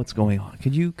don't know what's going on.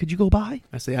 Could you go by?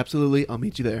 I say absolutely. I'll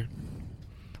meet you there.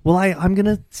 Well, I'm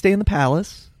gonna stay in the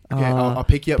palace. Okay, I'll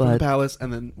pick you up from the but- palace,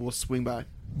 and then we'll swing by.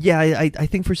 Yeah, I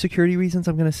think for security reasons,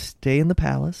 I'm going to stay in the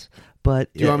palace.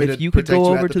 But Do you want me if to you could protect go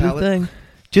you at over the to the palace?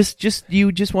 thing,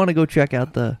 you just want to go check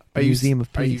out the Museum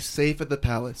of Peace. Are you safe at the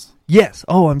palace? Yes.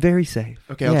 Oh, I'm very safe.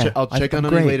 Okay, Yeah, I'll check I'm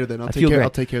on you great. later. Then I I'll feel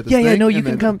great. take care of this. Yeah, thing, no, and you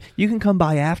can then- come. You can come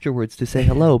by afterwards to say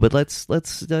hello. But let's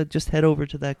just head over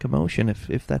to that commotion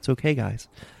if that's okay, guys.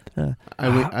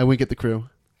 I wink at the crew.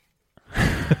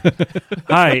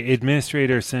 Hi,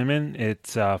 Administrator Cinnamon.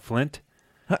 It's Flint.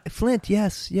 Flint,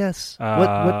 yes. What's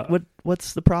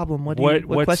the problem? What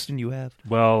what's- question do you have?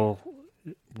 Well,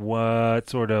 what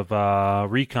sort of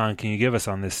recon can you give us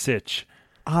on this sitch?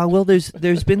 Well, there's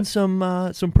been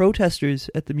some protesters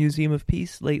at the Museum of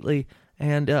Peace lately,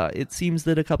 and it seems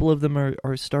that a couple of them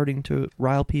are starting to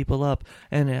rile people up,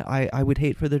 and I would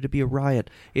hate for there to be a riot.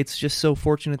 It's just so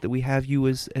fortunate that we have you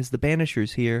as the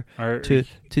Banishers here to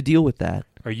deal with that.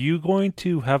 Are you going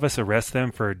to have us arrest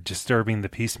them for disturbing the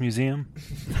Peace Museum?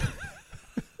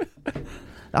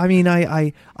 I mean,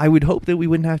 I would hope that we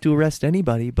wouldn't have to arrest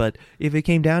anybody, but if it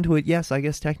came down to it, yes, I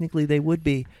guess technically they would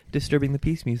be disturbing the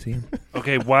Peace Museum.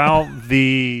 Okay,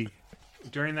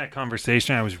 during that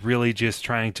conversation, I was really just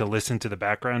trying to listen to the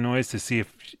background noise to see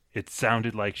if it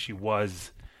sounded like she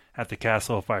was at the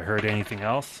castle, if I heard anything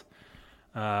else.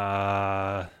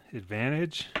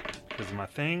 Advantage, because of my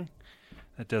thing.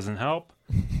 That doesn't help.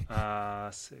 6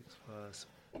 plus...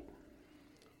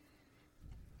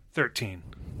 13.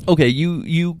 Okay,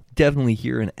 you definitely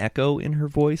hear an echo in her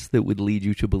voice that would lead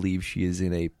you to believe she is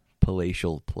in a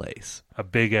palatial place. A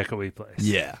big echoey place.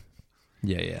 Yeah.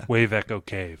 Wave Echo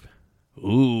Cave.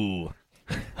 Ooh.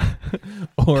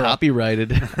 Or a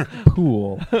Copyrighted.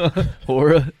 pool.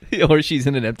 or she's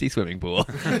in an empty swimming pool.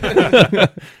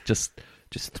 just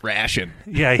thrashing.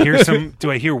 Yeah, I hear some.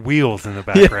 Do I hear wheels in the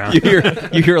background?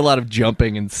 You hear a lot of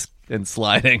jumping and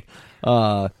sliding.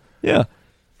 Yeah.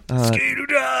 Skate or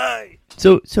die.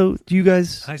 So do you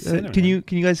guys Hi, Cinnamon.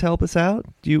 can you guys help us out?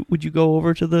 Would you go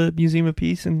over to the Museum of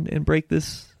Peace and break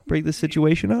this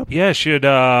situation up? Yeah, should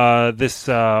this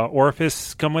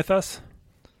Orpheus come with us?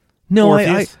 No,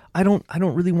 Orpheus? I don't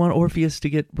really want Orpheus to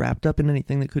get wrapped up in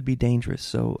anything that could be dangerous.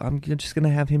 So I'm just going to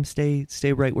have him stay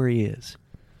right where he is.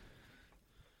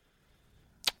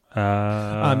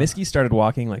 Misky started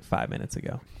walking like 5 minutes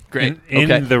ago. Great.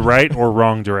 In Okay. the right or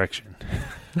wrong direction.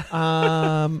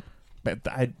 But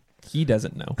he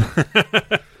doesn't know.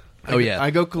 Oh yeah. I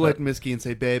go collect Misky and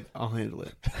say, babe, I'll handle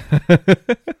it.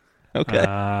 Okay.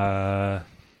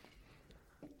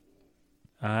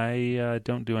 I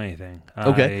don't do anything.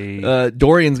 Okay.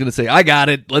 Dorian's going to say, I got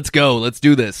it. Let's go. Let's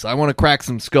do this. I want to crack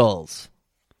some skulls.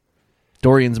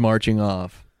 Dorian's marching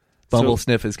off.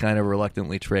 Bumblesniff is kind of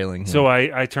reluctantly trailing him. So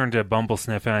I turn to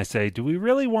Bumblesniff and I say, do we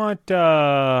really want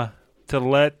to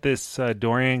let this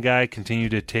Dorian guy continue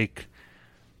to take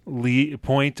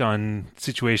point on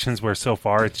situations where so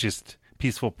far it's just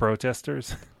peaceful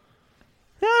protesters?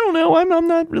 I don't know. I'm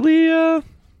not really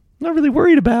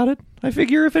worried about it. I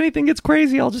figure if anything gets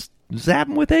crazy, I'll just zap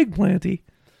him with eggplanty.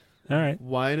 All right.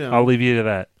 I'll leave you to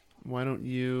that. Why don't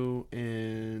you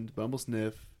and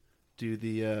Bumblesniff do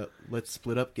the let's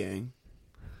split up gang,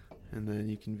 and then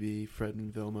you can be Fred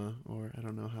and Vilma, or I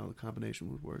don't know how the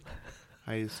combination would work.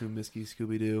 I assume Misky,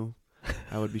 Scooby Doo.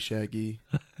 I would be Shaggy.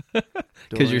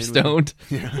 Because you're stoned.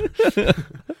 Yeah. Hey,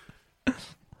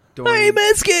 Dorian,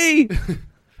 Misky!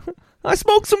 I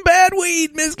smoked some bad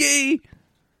weed, Misky!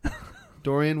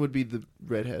 Dorian would be the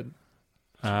redhead.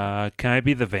 Can I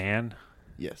be the van?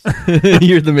 Yes.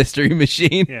 You're the mystery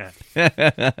machine. Yeah.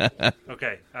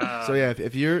 Okay. So yeah,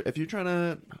 if you're trying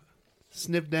to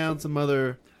sniff down some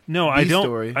other No, I don't.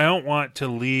 story. I don't want to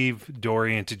leave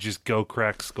Dorian to just go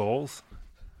crack skulls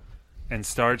and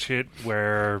start shit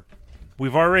where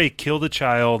we've already killed a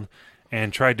child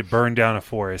and tried to burn down a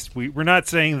forest. We're not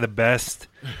saying the best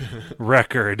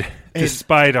record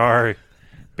despite our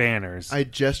banners. I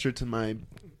gestured to my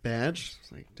badge.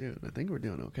 It's like, dude, I think we're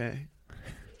doing okay.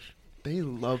 They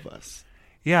love us.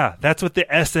 Yeah, that's what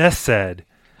the SS said.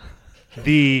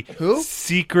 The Who?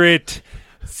 secret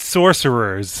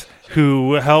sorcerers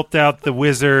who helped out the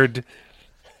wizard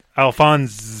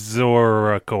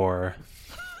Alfonsoracor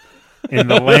in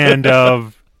the land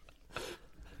of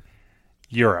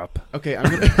Europe. Okay, I'm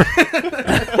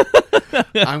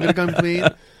gonna come clean.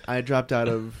 I dropped out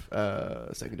of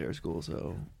secondary school,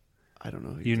 so I don't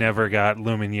know. You never got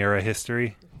Luminera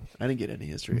history? I didn't get any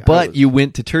history. But you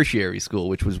went to tertiary school,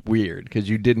 which was weird because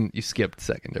you skipped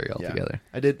secondary altogether.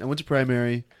 I did. I went to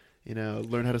primary,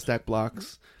 learned how to stack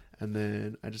blocks, and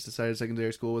then I just decided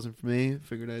secondary school wasn't for me.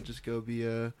 Figured I'd just go be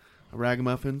a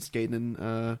ragamuffin skating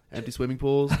in empty swimming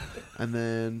pools, and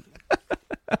then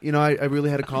I really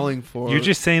had a calling for. You're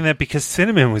just saying that because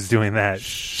Cinnamon was doing that.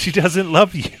 She doesn't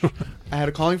love you. I had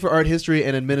a calling for art history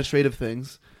and administrative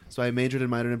things, so I majored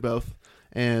and minored in both.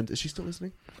 And is she still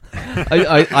listening?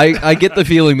 I get the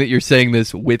feeling that you're saying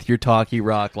this with your talkie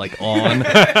rock on,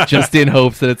 just in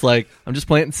hopes that it's like, I'm just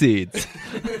planting seeds.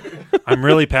 I'm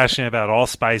really passionate about all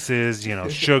spices,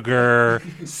 sugar,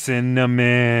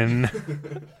 cinnamon.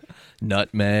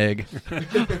 Nutmeg.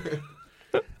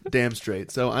 Damn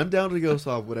straight. So I'm down to go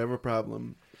solve whatever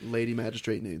problem Lady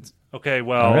Magistrate needs. Okay,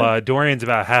 well, All right. Dorian's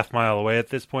about a half-mile away at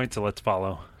this point, so let's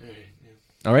follow.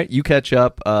 All right, you catch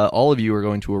up. All of you are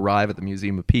going to arrive at the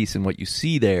Museum of Peace, and what you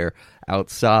see there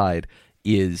outside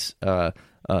is a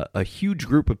huge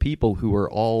group of people who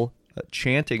are all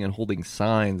chanting and holding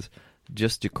signs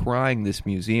just decrying this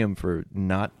museum for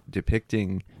not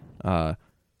depicting the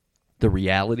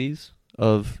realities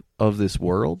of this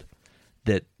world,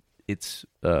 that it's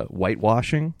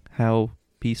whitewashing how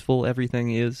peaceful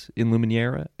everything is in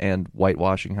Luminera and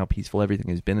whitewashing how peaceful everything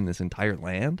has been in this entire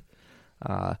land.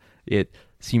 It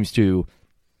seems to,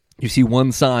 you see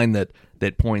one sign that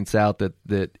points out that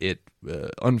it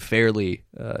unfairly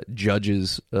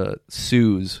judges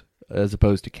Sue's as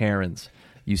opposed to Karen's.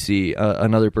 You see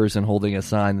another person holding a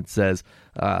sign that says,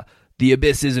 the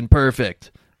abyss isn't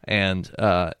perfect. And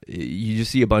you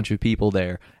just see a bunch of people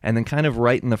there. And then kind of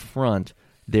right in the front,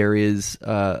 there is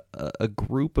a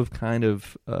group of kind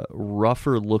of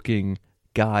rougher-looking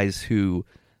guys who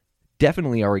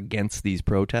definitely are against these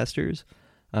protesters.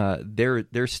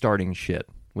 They're starting shit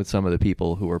with some of the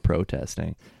people who are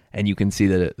protesting, and you can see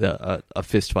that a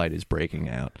fist fight is breaking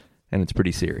out, and it's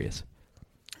pretty serious.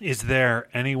 Is there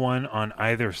anyone on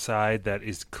either side that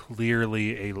is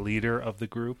clearly a leader of the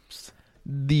groups?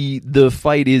 The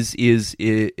fight is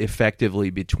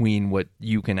effectively between what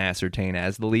you can ascertain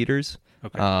as the leaders.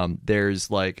 Okay.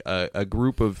 There's like a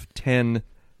group of 10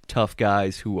 tough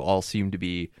guys who all seem to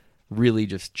be really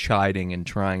just chiding and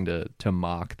trying to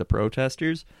mock the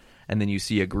protesters, and then you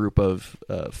see a group of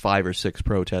 5 or 6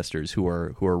 protesters who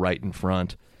are right in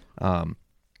front,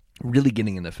 really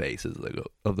getting in the faces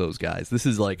of those guys. This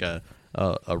is like a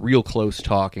real close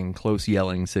talking, close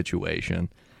yelling situation.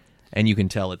 And you can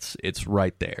tell it's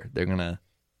right there.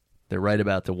 They're right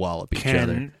about to wallop each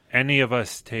other. Can any of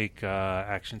us take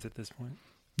actions at this point?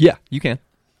 Yeah, you can.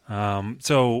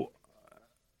 So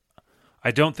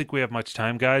I don't think we have much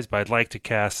time, guys, but I'd like to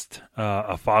cast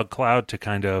a fog cloud to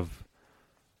kind of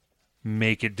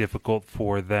make it difficult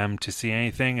for them to see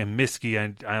anything. And Misky, I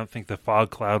don't think the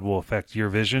fog cloud will affect your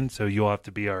vision, so you'll have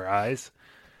to be our eyes.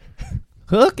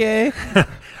 Okay.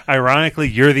 Ironically,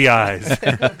 you're the eyes.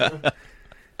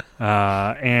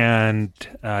 And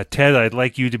Ted, I'd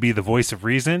like you to be the voice of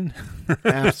reason.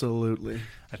 Absolutely.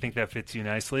 I think that fits you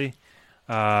nicely.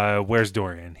 Where's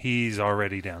Dorian? He's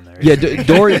already down there. Yeah,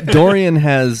 Dorian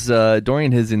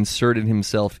has inserted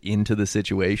himself into the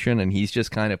situation, and he's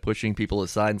just kind of pushing people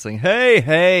aside and saying,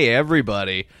 "Hey,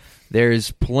 everybody!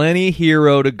 There's plenty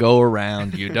hero to go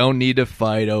around. You don't need to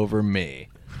fight over me."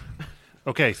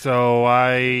 Okay, so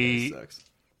I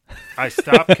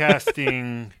stopped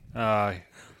casting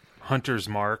Hunter's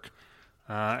Mark,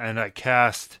 and I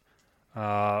cast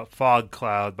Fog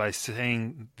Cloud by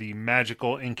saying the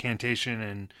magical incantation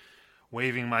and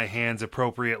waving my hands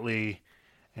appropriately,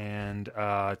 and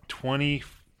a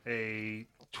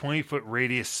 20-foot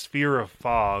radius sphere of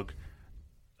fog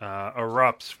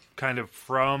erupts kind of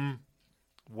from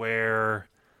where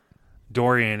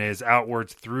Dorian is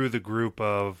outwards through the group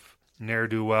of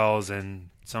ne'er-do-wells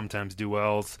and sometimes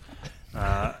do-wells,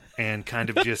 and kind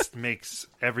of just makes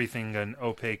everything an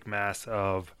opaque mass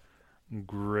of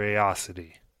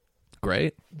grayosity.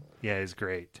 Great. Yeah, it's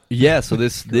great. Yeah, so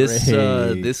this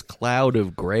Great. cloud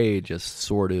of gray just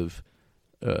sort of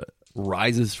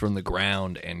rises from the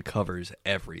ground and covers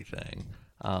everything.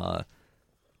 And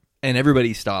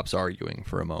everybody stops arguing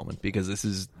for a moment because this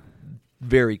is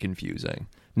very confusing.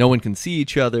 No one can see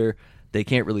each other. They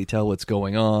can't really tell what's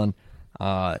going on.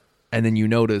 And then you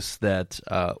notice that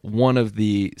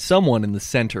someone in the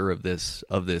center of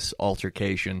this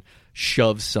altercation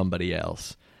shoves somebody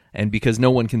else. And because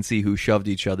no one can see who shoved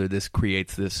each other, this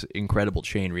creates this incredible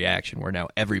chain reaction where now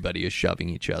everybody is shoving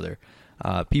each other.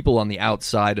 People on the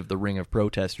outside of the ring of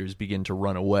protesters begin to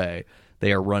run away.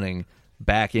 They are running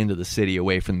back into the city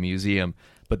away from the museum.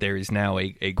 But there is now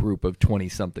a group of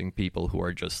 20-something people who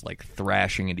are just like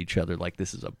thrashing at each other like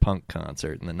this is a punk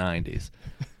concert in the 90s.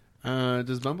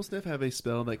 Does Bumblesniff have a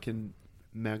spell that can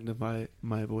magnify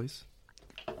my voice?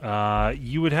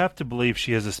 You would have to believe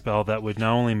she has a spell that would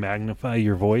not only magnify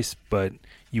your voice, but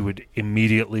you would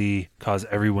immediately cause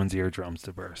everyone's eardrums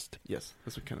to burst. Yes,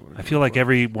 that's what kind of. I feel like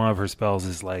every one of her spells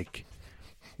is like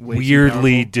Way too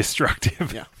weirdly powerful.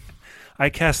 destructive. Yeah. I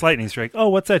cast Lightning Strike. Oh,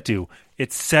 what's that do?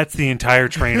 It sets the entire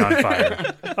train on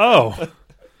fire. Oh.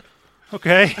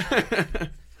 Okay.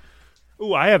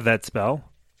 Ooh, I have that spell.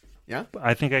 Yeah.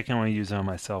 I think I can only use it on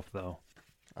myself, though.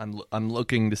 I'm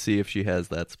looking to see if she has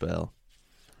that spell.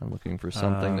 I'm looking for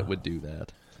something that would do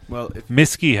that. Well, if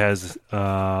Misky has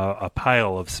a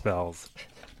pile of spells.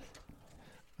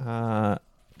 Pile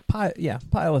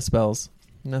of spells.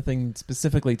 Nothing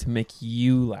specifically to make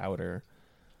you louder.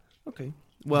 okay.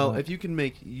 Well, if you can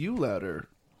make you louder,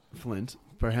 Flint,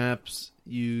 perhaps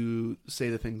you say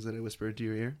the things that I whisper into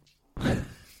your ear.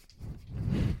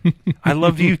 I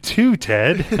love you too,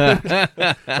 Ted. Not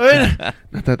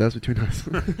that was between us.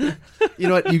 You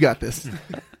know what? You got this.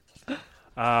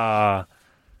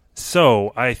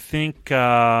 So I think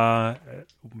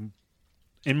in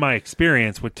my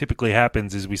experience, what typically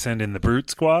happens is we send in the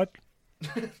Brute Squad.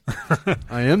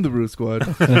 I am the Brute Squad.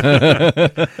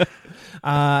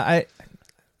 I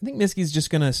think Misky's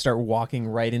just gonna start walking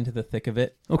right into the thick of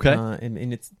it. Okay.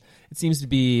 And it seems to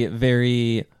be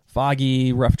very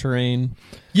foggy, rough terrain.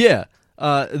 Yeah.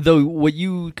 Though what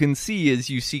you can see is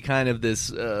you see kind of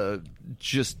this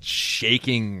just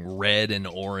shaking red and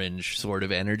orange sort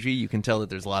of energy. You can tell that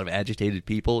there's a lot of agitated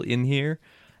people in here,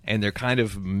 and they're kind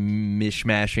of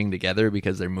mishmashing together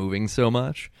because they're moving so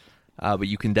much. But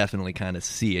you can definitely kind of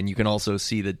see, and you can also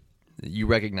see that you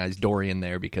recognize Dorian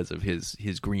there because of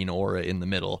his green aura in the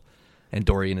middle. and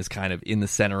Dorian is kind of in the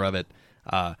center of it.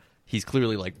 He's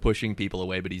clearly like pushing people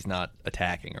away, but he's not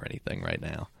attacking or anything right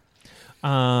now.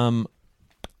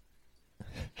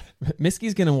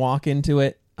 Miski's gonna walk into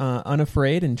it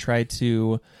unafraid and try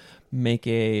to make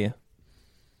try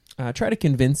to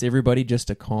convince everybody just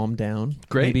to calm down.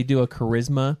 Great. Maybe do a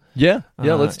charisma. Yeah,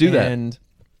 let's do that. And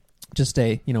just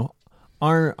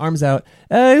arms out.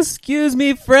 Excuse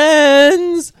me,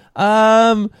 friends.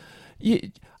 I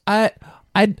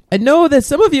know that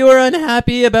some of you are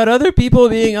unhappy about other people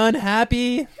being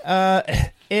unhappy.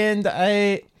 And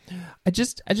I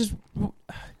just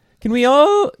can we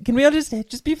all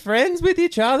just be friends with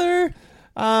each other?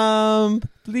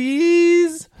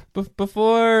 Please,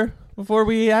 before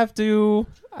we have to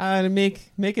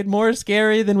make it more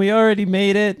scary than we already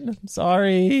made it. I'm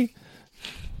sorry.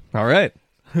 All right.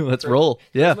 Let's roll.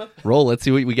 Yeah. Roll. Let's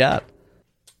see what we got.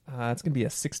 It's going to be a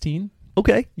 16.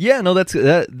 Okay. Yeah, no,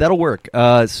 that'll work.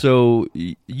 So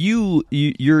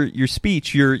your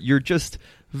speech, your just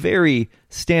very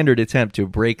standard attempt to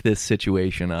break this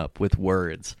situation up with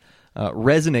words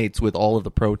resonates with all of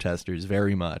the protesters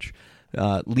very much,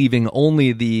 leaving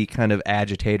only the kind of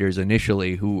agitators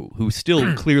initially who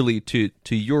still clearly to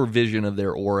your vision of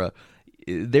their aura,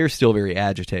 they're still very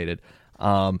agitated.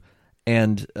 And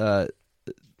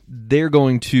they're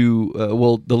going to,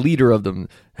 the leader of them,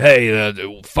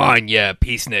 hey, fine, yeah,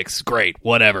 peaceniks, great,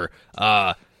 whatever.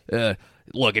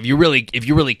 Look, if you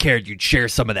really cared, you'd share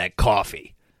some of that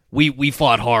coffee. We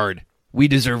fought hard. We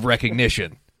deserve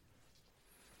recognition.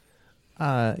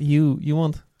 You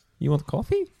want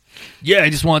coffee? Yeah, I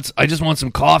just want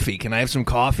some coffee. Can I have some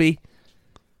coffee?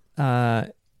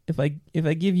 If I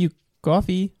give you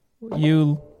coffee,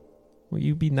 will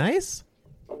you be nice?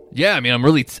 Yeah, I mean, I'm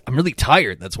really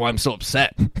tired. That's why I'm so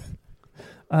upset.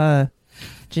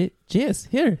 Jess,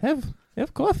 here, have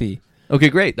coffee. Okay,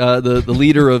 great. The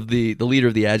leader of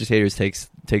the agitators takes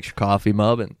your coffee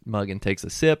mug and takes a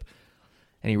sip,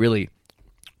 and he really,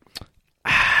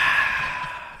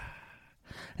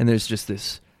 and there's just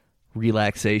this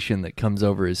relaxation that comes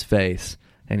over his face,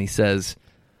 and he says,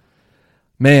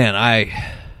 "Man, I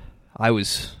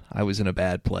was in a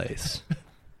bad place,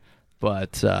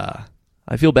 but I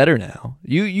feel better now.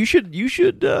 You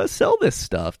should sell this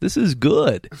stuff. This is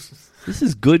good. This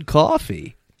is good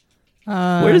coffee.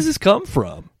 Where does this come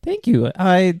from?" Thank you.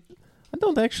 I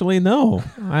don't actually know.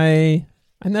 I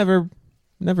never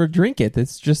drink it.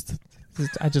 It's just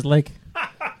I just like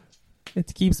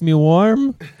it keeps me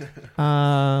warm.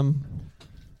 But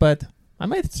I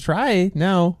might try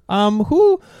now.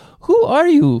 Who are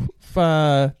you,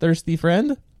 thirsty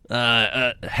friend?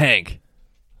 Hank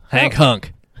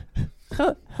Hunk.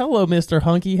 Hello, Mr.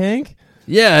 Hunky Hank.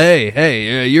 Yeah,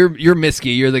 hey, you're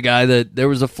Miski. You're the guy that there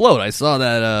was a float. I saw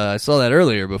that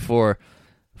earlier before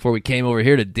we came over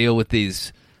here to deal with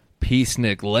these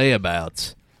peacenik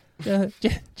layabouts.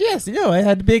 Yes, I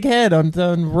had a big head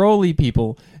on Rolly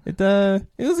people. It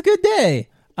was a good day.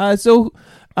 So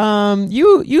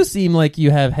you seem like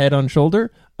you have head on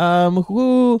shoulder.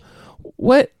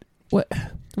 What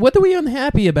are we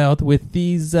unhappy about with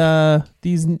these you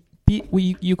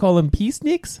call them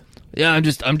peaceniks? Yeah,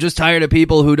 I'm just tired of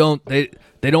people who don't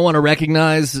want to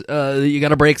recognize that you got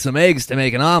to break some eggs to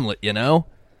make an omelet, you know?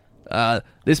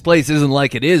 This place isn't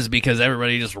like it is because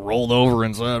everybody just rolled over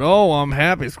and said, "Oh, I'm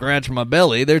happy, scratch my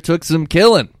belly." There took some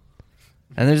killing.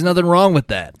 And there's nothing wrong with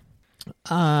that.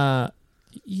 Well,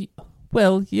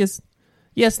 yes,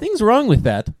 things wrong with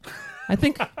that. I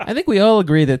think we all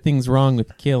agree that things wrong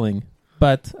with killing.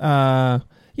 But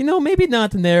maybe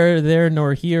not there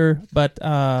nor here, but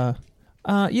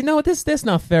that's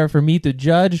not fair for me to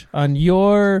judge on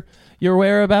your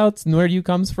whereabouts and where you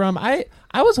comes from. I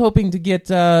was hoping to get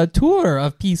a tour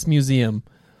of Peace Museum.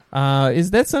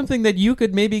 Is that something that you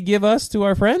could maybe give us to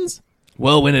our friends?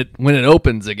 Well, when it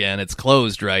opens again, it's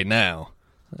closed right now.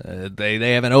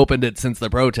 They haven't opened it since the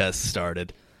protests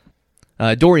started.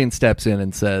 Dorian steps in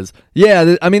and says,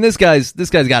 "Yeah, I mean this guy's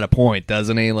got a point,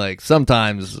 doesn't he? Like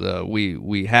sometimes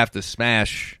we have to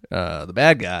smash the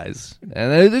bad guys,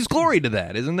 and there's glory to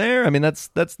that, isn't there? I mean that's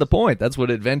the point. That's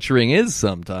what adventuring is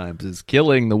sometimes, is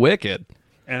killing the wicked."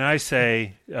 And I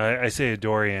say to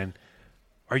Dorian,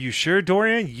 "Are you sure,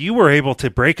 Dorian? You were able to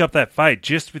break up that fight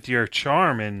just with your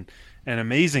charm and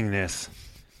amazingness."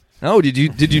 Oh, did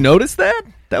you notice that?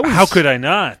 That was, how could I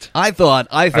not? I thought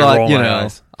roll my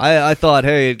eyes. I thought,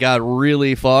 hey, it got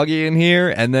really foggy in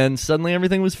here, and then suddenly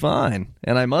everything was fine.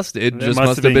 And it must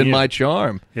have been you. my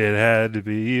charm. It had to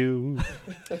be you.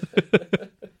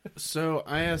 So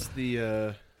I asked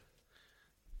the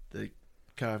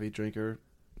coffee drinker,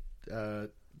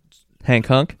 Hank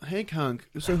Hunk.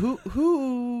 So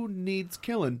who needs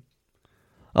killing?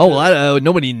 Oh, well,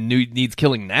 nobody needs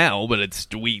killing now, but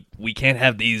we can't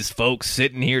have these folks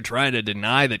sitting here trying to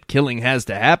deny that killing has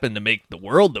to happen to make the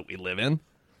world that we live in.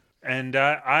 And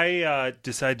I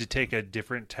decided to take a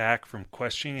different tack from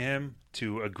questioning him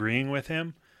to agreeing with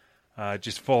him.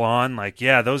 Just full on, like,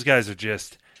 yeah, those guys are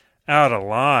just out of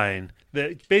line.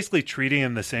 Basically treating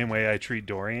him the same way I treat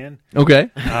Dorian. Okay.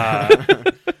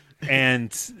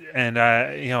 And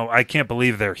I can't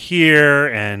believe they're here.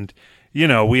 And,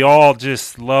 we all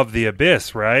just love the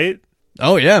Abyss, right?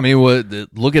 Oh, yeah. I mean,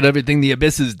 look at everything the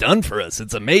Abyss has done for us.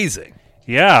 It's amazing.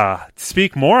 Yeah.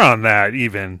 Speak more on that,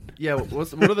 even. Yeah,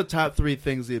 what are the top 3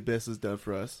 things the Abyss has done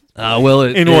for us?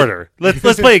 In order.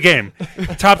 Let's play a game.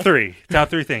 Top 3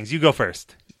 things. You go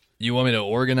first. You want me to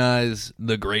organize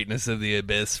the greatness of the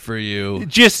Abyss for you?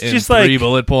 Just in like 3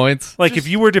 bullet points. Like if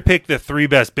you were to pick the 3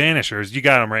 best banishers, you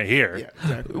got them right here. Yeah,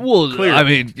 exactly. Well, Clearly. I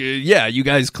mean, yeah, you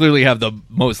guys clearly have the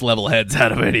most level heads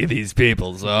out of any of these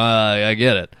people, so I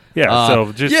get it. Yeah,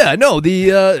 so just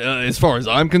as far as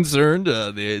I'm concerned,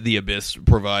 the Abyss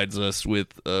provides us with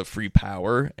free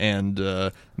power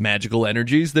and magical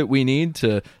energies that we need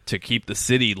to keep the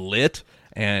city lit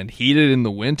and heated in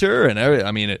the winter, and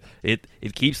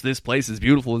it keeps this place as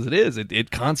beautiful as it is. It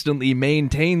constantly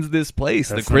maintains this place.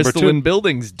 That's the crystalline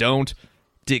buildings don't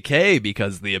decay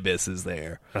because the Abyss is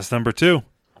there. That's number 2.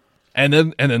 And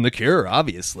then the cure,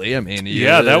 obviously. I mean,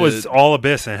 that was all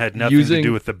Abyss and had nothing to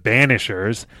do with the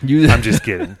banishers. I'm just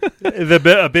kidding.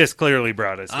 The Abyss clearly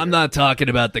brought us. I'm here. not talking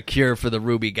about the cure for the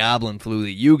Ruby Goblin flu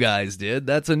that you guys did.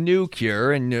 That's a new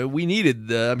cure, and we needed.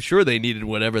 I'm sure they needed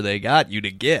whatever they got you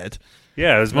to get.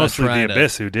 Yeah, it was mostly the Not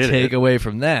Abyss trying who to did take it. away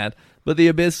from that, but the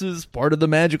Abyss is part of the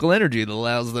magical energy that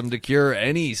allows them to cure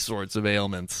any sorts of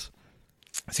ailments.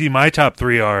 See, my top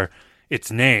 3 are its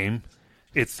name,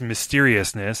 its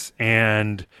mysteriousness,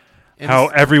 and how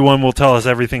everyone will tell us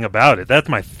everything about it. That's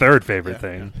my 3rd favorite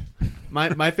thing.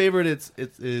 Yeah. My favorite is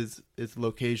its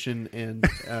location and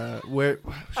where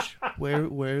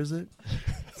is it?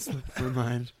 Slipped my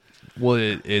mind.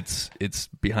 Well, it's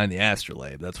behind the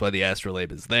astrolabe. That's why the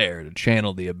astrolabe is there to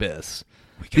channel the Abyss.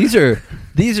 These are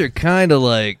kind of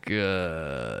like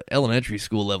elementary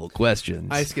school level questions.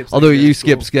 I skipped. Although you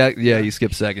skipped skipped, you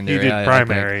skipped secondary. He did I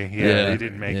primary. think. He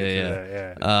didn't make it to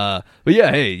that. Yeah. But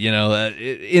yeah, hey,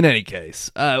 in any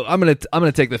case, I'm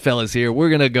gonna take the fellas here. We're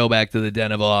gonna go back to the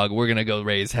Den of Og. We're gonna go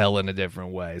raise hell in a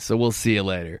different way. So we'll see you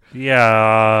later.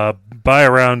 Yeah. Buy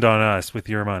a round on us with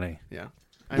your money. Yeah.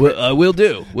 We'll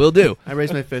do. We'll do. I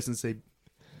raise my fist and say,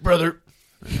 "Brother."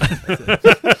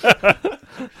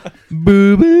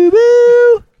 Boo boo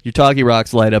boo! Your talkie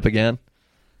rocks light up again,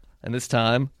 and this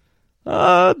time,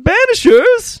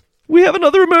 banishers, we have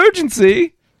another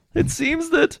emergency. It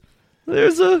seems that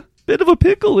there's a bit of a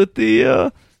pickle at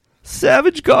the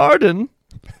Savage Garden.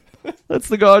 That's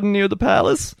the garden near the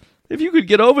palace. If you could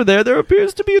get over there, there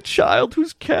appears to be a child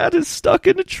whose cat is stuck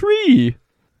in a tree.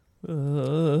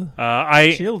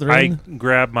 I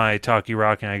grab my talkie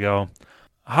rock and I go,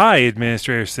 "Hi,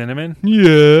 Administrator Cinnamon."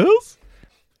 Yes?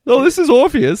 Oh, this is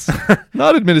Orpheus,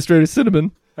 not Administrator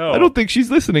Cinnamon. Oh. I don't think she's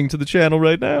listening to the channel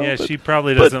right now. Yeah, but- she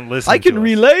probably but doesn't listen. I can to us.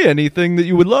 relay anything that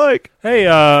you would like. Hey,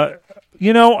 I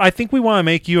think we want to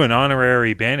make you an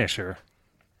honorary banisher.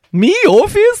 Me,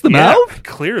 Orpheus, the mouth?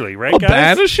 Clearly, right, A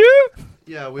guys? banisher?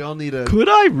 Yeah, we all need a Could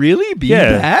I really be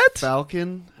Yeah. that?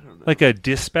 falcon. I don't know. Like a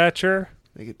dispatcher?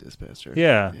 Make it dispatcher.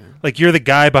 Yeah. Like you're the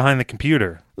guy behind the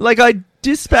computer. Like I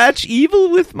dispatch evil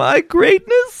with my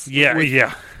greatness?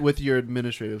 Yeah. With your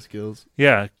administrative skills.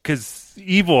 Yeah, because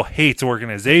evil hates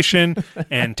organization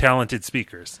and talented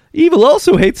speakers. Evil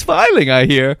also hates filing, I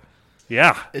hear.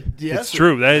 Yeah, Yes, it's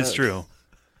true. That is does. true.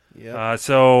 Yeah.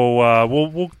 So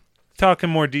we'll talk in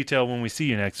more detail when we see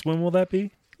you next. When will that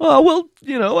be? Well,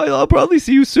 I'll probably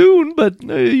see you soon, but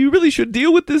you really should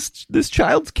deal with this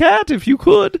child's cat if you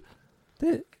could.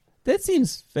 That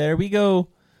seems fair. We go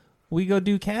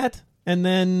do cat, and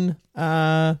then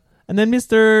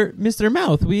Mr.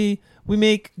 Mouth. We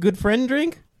make good friend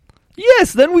drink.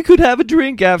 Yes, then we could have a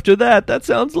drink after that. That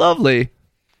sounds lovely.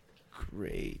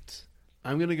 Great.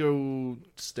 I'm gonna go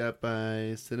step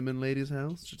by Cinnamon Lady's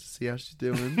house just to see how she's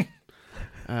doing.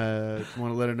 Want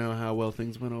to let her know how well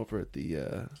things went over at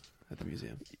the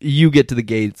museum. You get to the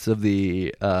gates of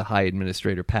the High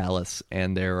Administrator Palace,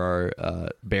 and there are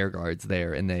bear guards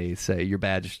there, and they say, your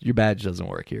badge doesn't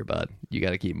work here, bud. You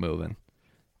got to keep moving.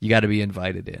 You got to be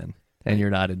invited in, and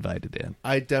you're not invited in.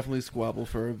 I definitely squabble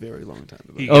for a very long time.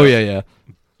 About He it. Oh, goes, yeah.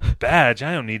 Badge?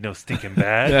 I don't need no stinking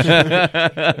badge.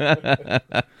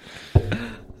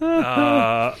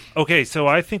 Okay, so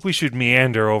I think we should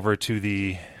meander over to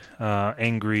the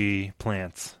angry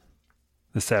plants,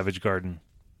 the Savage Garden.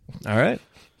 All right.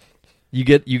 You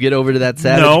get over to that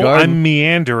savage No, garden. I'm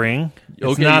meandering. It's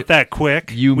Okay, not that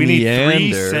quick. you we need 3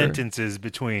 meander. sentences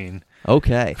between.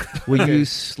 Okay. Will you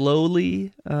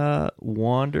slowly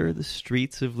wander the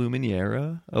streets of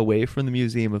Luminera away from the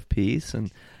Museum of Peace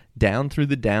and down through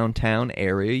the downtown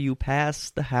area? You pass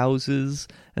the houses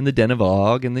and the Den of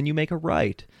Og, and then you make a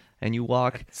right, and you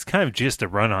walk. It's kind of just a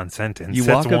run-on sentence. You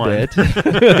That's walk a one.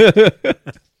 bit.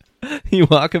 You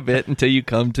walk a bit until you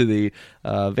come to the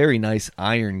very nice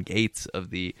iron gates of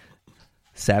the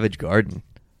Savage Garden.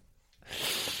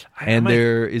 And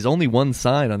there is only one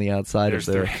sign on the outside There's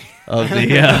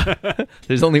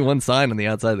there's only one sign on the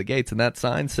outside of the gates, and that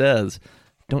sign says,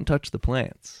 "Don't touch the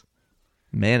plants.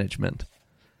 Management."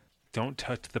 Don't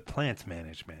touch the plants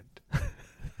management.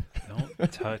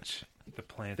 Don't touch the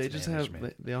plants They just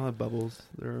management. they all have bubbles.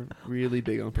 They're really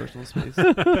big on personal space.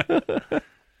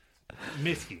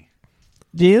 Misky.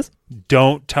 Yes?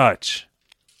 Don't touch.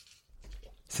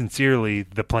 Sincerely,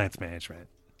 the plants management.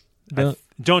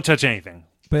 Don't touch anything.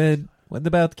 But what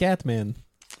about Catman?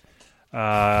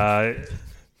 I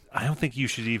don't think you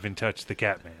should even touch the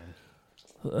Catman.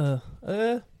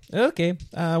 Okay.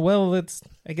 Well,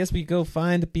 I guess we go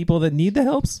find people that need the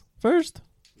helps first.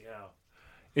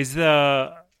 Yeah.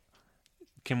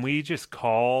 Can we just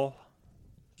call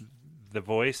the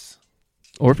voice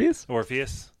Orpheus?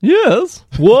 Orpheus? Yes.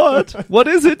 What? What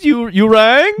is it? You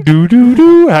rang? Do do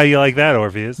do. How you like that,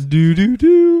 Orpheus? Do do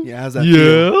do. Yeah, how's that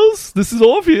feel? Yes. This is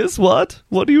Orpheus. What?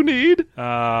 What do you need?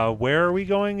 Where are we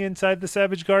going inside the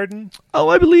Savage Garden? Oh,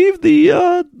 I believe the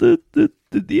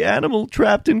animal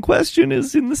trapped in question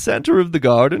is in the center of the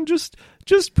garden. Just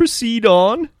proceed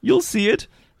on. You'll see it.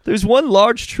 There's one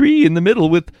large tree in the middle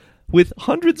with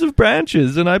hundreds of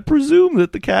branches, and I presume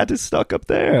that the cat is stuck up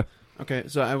there. Okay,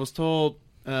 so I was told,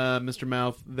 Mr.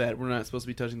 Mouth, that we're not supposed to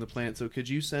be touching the plant. So could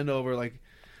you send over like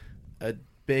a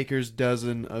baker's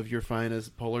dozen of your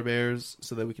finest polar bears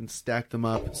so that we can stack them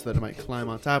up so that I might climb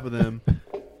on top of them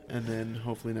and then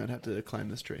hopefully not have to climb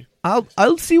this tree?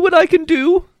 I'll see what I can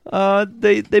do.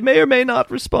 They may or may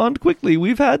not respond quickly.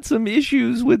 We've had some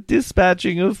issues with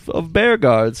dispatching of bear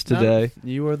guards today. No,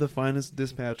 you are the finest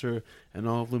dispatcher in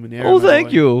all of Luminera. Oh, by the thank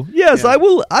way. you. Yes, Yeah.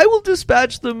 I will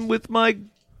dispatch them with my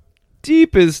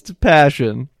deepest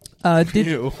passion. Did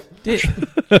Ew. Did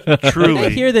Truly. I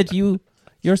hear that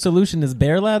your solution is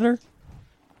bear ladder?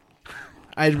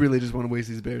 I really just want to waste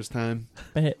these bears' time.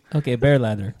 Okay, bear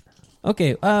ladder.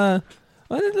 Okay, well,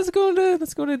 let's go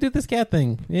to do this cat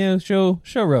thing. Yeah, show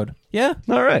road. Yeah.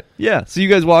 All right. Yeah. So you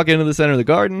guys walk into the center of the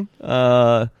garden,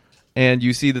 and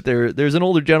you see that there's an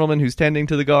older gentleman who's tending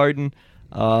to the garden.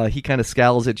 He kind of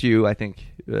scowls at you. I think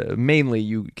mainly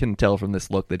you can tell from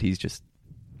this look that he's just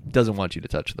doesn't want you to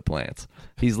touch the plants.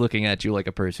 He's looking at you like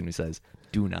a person who says,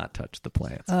 "Do not touch the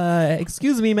plants."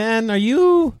 Excuse me, man. Are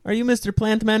you Mr.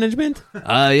 Plant Management?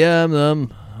 I am.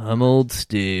 I'm old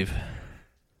Steve.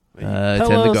 I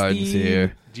tend Hello, the gardens Steve.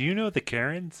 here. Do you know the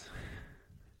Karens?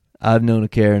 I've known a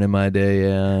Karen in my day.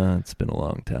 Yeah, it's been a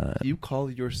long time. Do you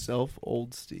call yourself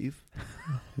Old Steve?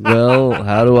 Well,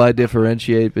 how do I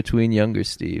differentiate between younger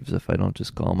Steves if I don't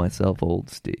just call myself Old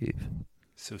Steve?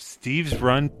 So Steve's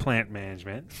run plant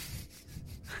management.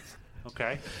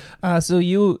 Okay. So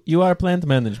you are Plant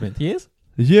Management, yes?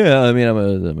 Yeah, I mean, I'm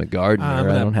a gardener. I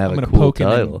don't have I'm a gonna cool poke him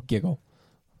title. and giggle.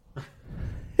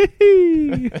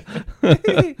 You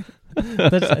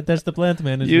That's the Plant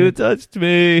Management. touched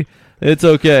me. It's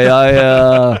okay.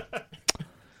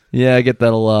 Yeah, I get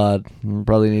that a lot.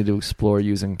 Probably need to explore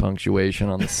using punctuation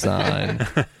on the sign.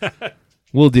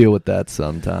 We'll deal with that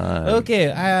sometime.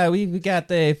 Okay, we got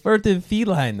the furtive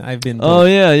feline. I've been. Oh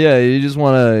yeah. You just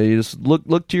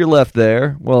look to your left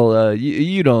there. Well,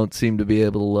 you don't seem to be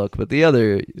able to look, but the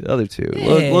other two.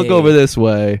 Look Hey. over this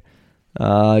way.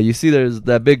 You see, there's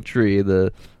that big tree,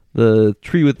 the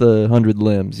tree with the 100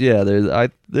 limbs. Yeah, there's a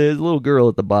little girl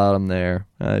at the bottom there.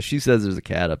 She says there's a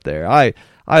cat up there. I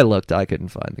looked. I couldn't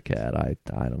find the cat. I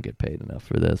don't get paid enough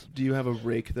for this. Do you have a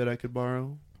rake that I could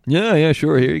borrow? Yeah,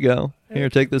 sure. Here you go. Here,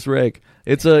 take this rake.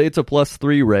 It's a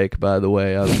 +3 rake, by the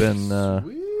way. I've been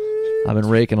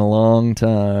raking a long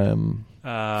time.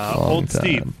 Old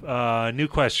Steve, new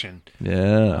question.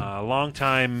 Yeah. Long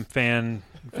time fan,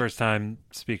 first time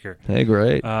speaker. Hey,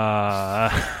 great.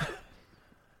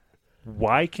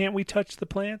 Why can't we touch the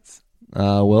plants?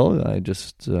 Well, I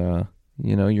just you're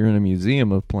in a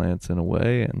museum of plants in a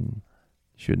way, and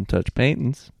shouldn't touch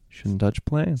paintings. Shouldn't touch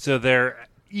plants. So they're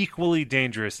equally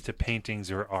dangerous to paintings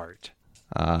or art.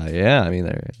 Yeah. I mean,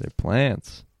 they're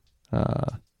plants.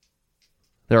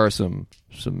 There are some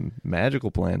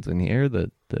magical plants in here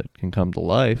that can come to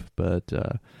life, but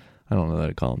I don't know that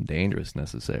I'd call them dangerous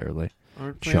necessarily.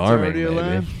 Aren't plants Charming, already maybe.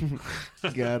 alive?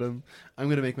 Got him. I'm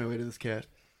going to make my way to this cat.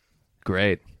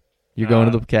 Great. You're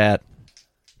going to the cat.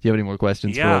 Do you have any more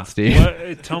questions for old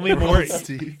Steve? Tell me more.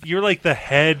 Steve. You're like the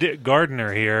head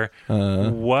gardener here.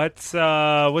 What's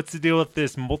the deal with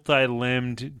this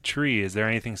multi-limbed tree? Is there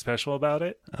anything special about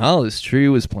it? Oh, this tree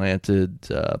was planted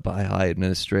by High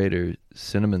Administrator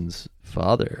Cinnamon's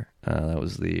father. That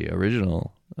was the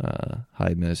original High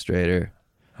Administrator.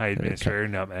 High Administrator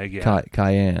Nutmeg, yeah.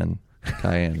 Cayenne.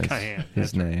 Cayenne is Cayenne,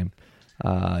 his that's right. name.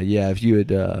 If you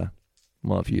had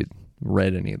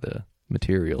read any of the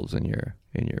materials in your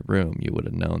room, you would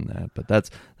have known that. But that's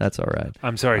all right.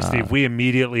 I'm sorry, Steve. We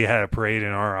immediately had a parade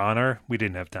in our honor. We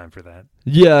didn't have time for that.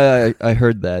 Yeah, I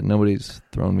heard that. Nobody's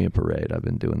thrown me a parade. I've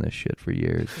been doing this shit for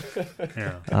years.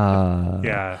 Yeah.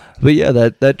 Yeah. But yeah,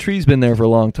 that tree's been there for a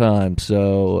long time.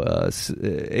 So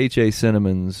H.A.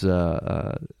 Cinnamon's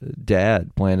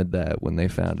dad planted that when they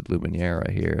founded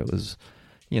Luminera here. It was,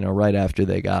 right after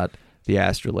they got the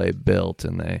astrolabe built,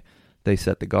 and they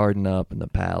set the garden up and the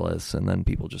palace, and then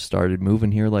people just started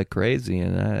moving here like crazy,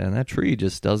 and that tree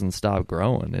just doesn't stop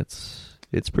growing. It's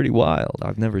pretty wild.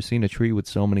 I've never seen a tree with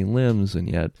so many limbs, and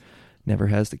yet never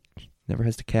has to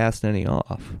cast any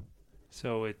off.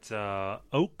 So it's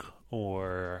oak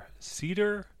or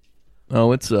cedar?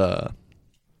 Oh, it's an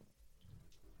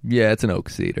oak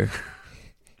cedar.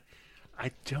 I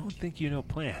don't think you know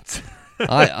plants.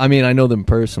 I mean, I know them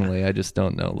personally. I just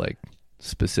don't know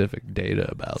specific data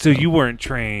about So them. you weren't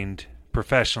trained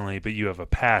professionally, but you have a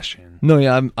passion. No,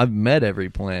 yeah, I've met every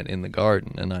plant in the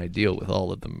garden, and I deal with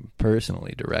all of them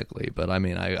personally, directly. But I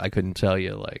mean, I couldn't tell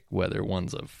you whether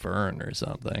one's a fern or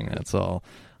something. That's all.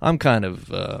 I'm kind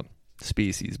of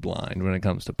species blind when it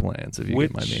comes to plants, if you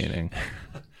get my meaning.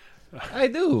 I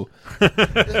do.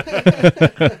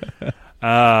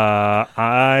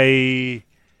 I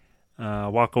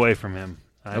walk away from him.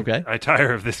 Okay. I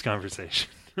tire of this conversation.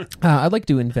 I'd like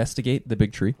to investigate the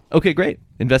big tree. Okay, great.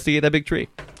 Investigate that big tree.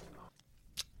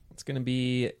 It's going to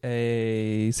be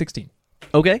a 16.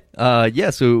 Okay.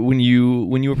 So when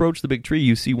you approach the big tree,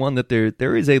 you see one that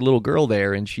there is a little girl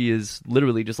there, and she is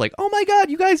literally just like, "Oh my God,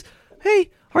 you guys! Hey,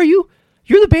 you're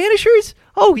the Banishers?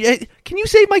 Oh yeah, can you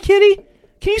save my kitty?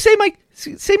 Can you save my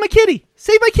kitty?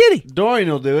 Save my kitty! Dorian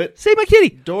will do it. Save my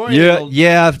kitty!" Dorian will...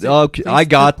 Yeah. Okay, I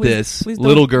got please, this, please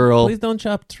little don't- girl. Please don't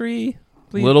chop tree.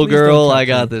 Please, Little please don't girl, chop I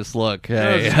got tree. this. Look,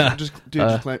 No, hey, just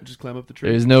climb up the tree.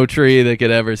 there's no tree that could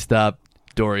ever stop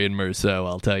Dorian Merceau.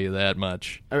 I'll tell you that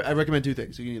much. I recommend two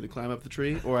things. You can either climb up the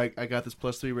tree, or I got this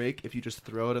 +3 rake. If you just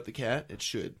throw it at the cat, it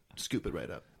should scoop it right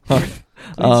up.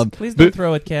 Please don't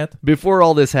throw it, cat. Before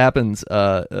all this happens,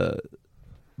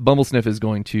 Bumblesniff is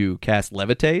going to cast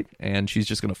Levitate, and she's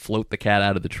just going to float the cat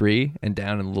out of the tree and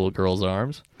down in the little girl's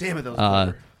arms. Damn it, that was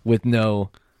clever. With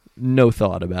no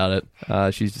thought about it.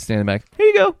 She's just standing back. Here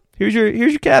you go. Here's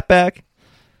your cat back.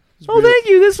 Oh, really- thank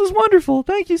you. This was wonderful.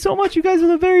 Thank you so much. You guys are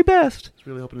the very best. I was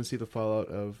really hoping to see the fallout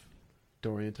of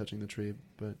Dorian touching the tree,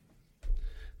 but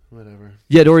whatever.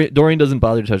 Yeah, Dorian doesn't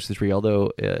bother to touch the tree,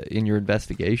 although in your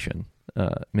investigation,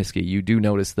 Miski, you do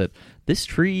notice that this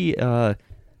tree,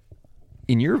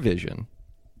 in your vision,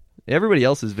 everybody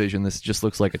else's vision, this just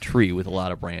looks like a tree with a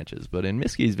lot of branches, but in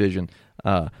Miski's vision,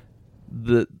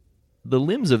 the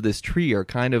limbs of this tree are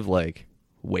kind of like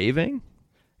waving.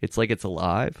 It's like it's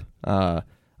alive. I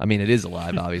mean, it is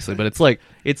alive, obviously, but it's like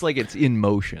it's in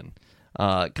motion.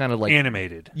 Kind of like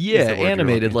Animated. is Yeah, the word you're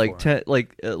animated, looking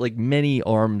like for. like many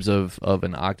arms of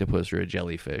an octopus or a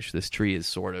jellyfish. This tree is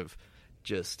sort of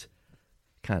just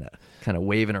kind of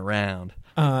waving around.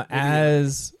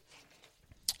 As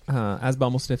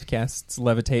Bumblestiff casts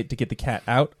Levitate to get the cat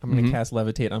out, I'm going to cast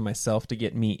Levitate on myself to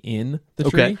get me in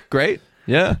the tree. Okay, great.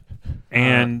 Yeah.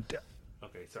 And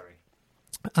okay, sorry.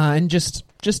 And just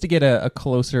to get a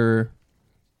closer,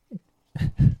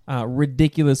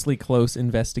 ridiculously close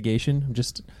investigation, I'm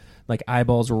just like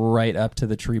eyeballs right up to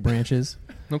the tree branches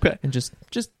Okay. and just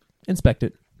inspect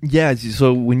it. Yeah,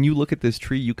 so when you look at this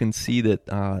tree, you can see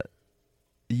that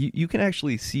you can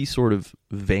actually see sort of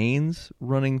veins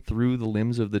running through the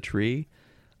limbs of the tree.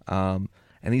 And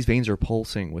these veins are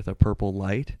pulsing with a purple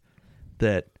light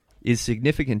that is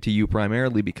significant to you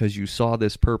primarily because you saw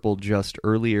this purple just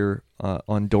earlier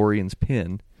on Dorian's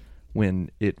pin when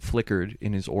it flickered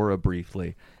in his aura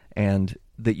briefly. And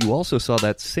that you also saw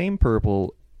that same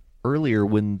purple earlier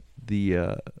when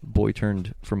the boy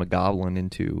turned from a goblin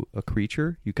into a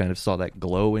creature. You kind of saw that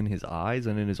glow in his eyes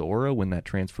and in his aura when that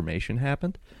transformation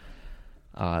happened.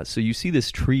 So you see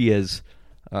this tree as...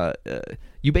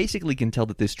 you basically can tell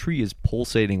that this tree is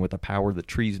pulsating with a power that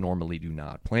trees normally do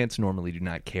not. Plants normally do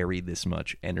not carry this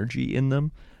much energy in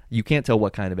them, You can't tell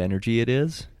what kind of energy it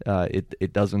is.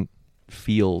 It doesn't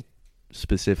feel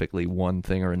specifically one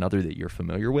thing or another that you're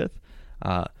familiar with.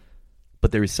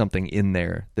 But there is something in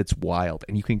there that's wild.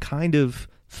 And you can kind of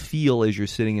feel as you're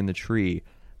sitting in the tree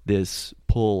this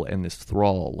pull and this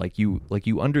thrall. Like you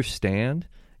understand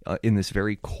in this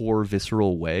very core,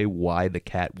 visceral way why the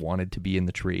cat wanted to be in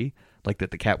the tree. Like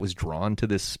that the cat was drawn to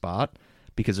this spot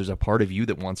because there's a part of you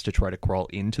that wants to try to crawl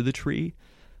into the tree.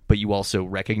 But you also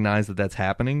recognize that that's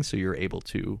happening, so you're able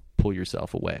to pull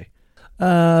yourself away.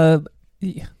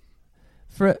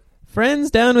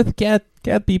 Friends down with cat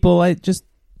people. What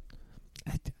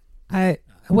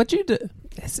you do?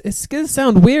 It's gonna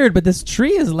sound weird, but this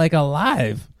tree is like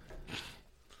alive.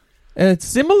 It's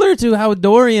similar to how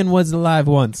Dorian was alive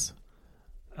once,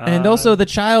 and also the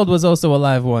child was also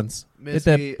alive once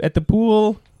Misty, at the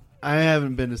pool. I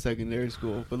haven't been to secondary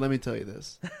school, but let me tell you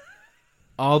this.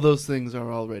 All those things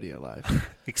are already alive.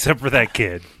 Except for that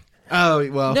kid. Oh,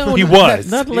 well. No, He not- was.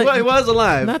 not he, like- he was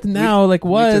alive. Not now, like We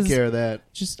was. took care of that.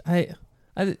 Just I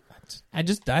don't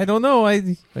know.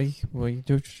 This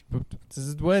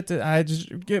is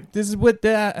what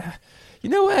you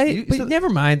know. So- Never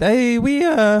mind. We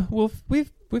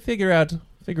figure out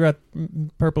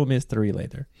Purple Mist 3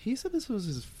 later. He said this was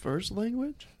his first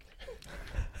language?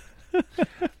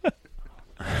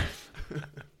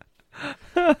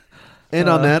 And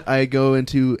on that, I go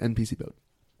into NPC mode.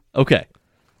 Okay.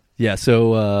 Yeah,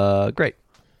 so great.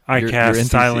 I You're cast NPC.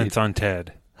 silence on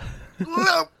Ted.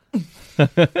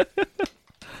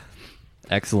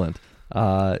 Excellent.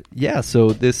 Yeah,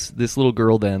 so this little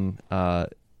girl then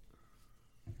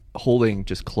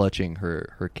clutching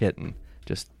her kitten,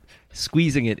 just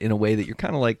squeezing it in a way that you're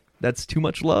kind of like, that's too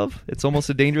much love. It's almost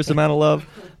a dangerous amount of love,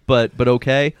 but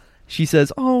okay. She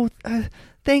says, "Oh,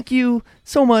 thank you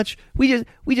so much. We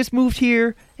just moved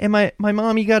here, and my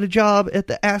mommy got a job at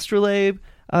the Astrolabe.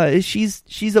 She's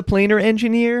a planar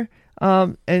engineer,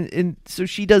 and so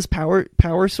she does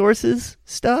power sources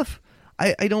stuff.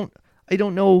 I don't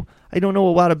know a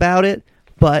lot about it,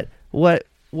 but what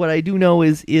I do know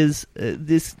is this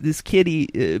kitty,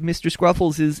 Mr.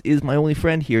 Scruffles, is my only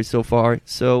friend here so far.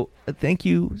 So thank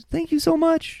you so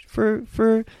much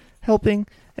for helping."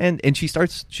 And she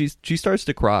starts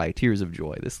to cry, tears of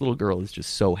joy. This little girl is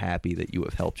just so happy that you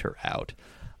have helped her out.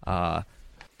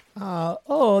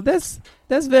 That's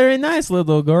very nice,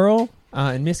 little girl.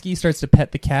 And Misky starts to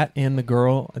pet the cat and the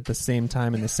girl at the same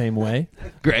time in the same way,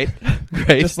 Great.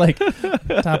 just like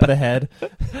top of the head.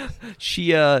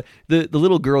 She the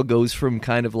little girl goes from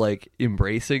kind of like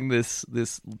embracing this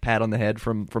pat on the head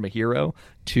from a hero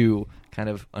to kind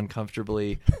of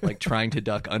uncomfortably like trying to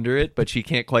duck under it, but she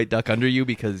can't quite duck under you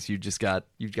because you've got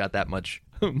that much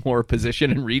more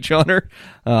position and reach on her.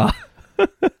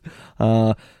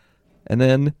 And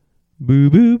then boo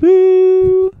boo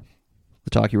boo, the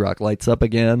Talkie Rock lights up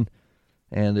again,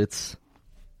 and it's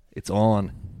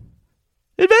on.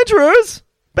 Adventurers,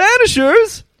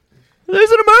 banishers,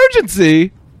 there's an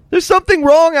emergency. There's something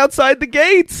wrong outside the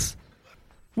gates.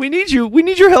 We need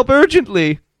your help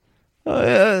urgently.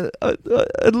 A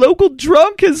local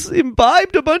drunk has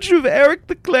imbibed a bunch of Eric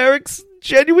the Cleric's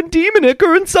genuine demon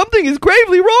ichor, and something is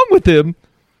gravely wrong with him.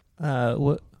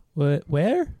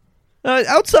 Where?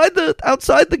 Outside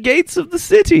the gates of the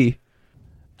city.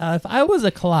 If I was a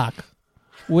clock,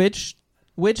 which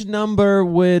number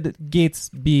would gates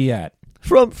be at?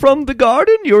 From the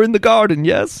garden? You're in the garden,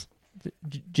 yes?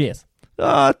 Yes.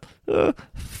 5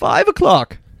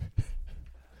 o'clock.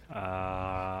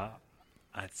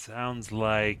 It sounds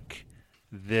like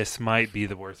this might be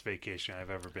the worst vacation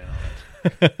I've ever been on.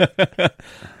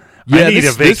 Yeah, I need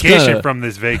this- a this vacation kinda- from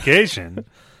this vacation.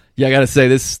 Yeah, I gotta say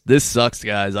this sucks,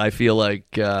 guys. I feel like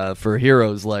for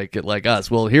heroes like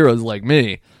us, well, heroes like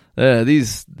me,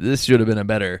 this should have been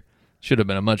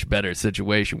a much better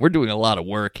situation. We're doing a lot of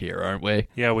work here, aren't we?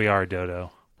 Yeah, we are,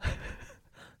 Dodo.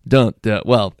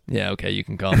 Well, yeah, okay, you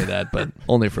can call me that, but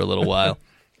only for a little while.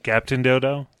 Captain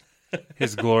Dodo?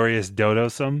 His glorious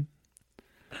Dodo-some?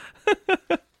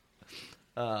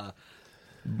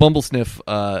 Bumblesniff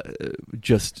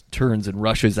just turns and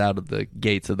rushes out of the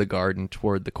gates of the garden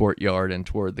toward the courtyard and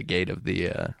toward the gate of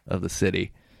the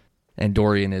city. And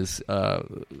Dorian is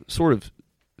sort of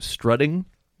strutting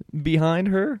behind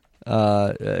her.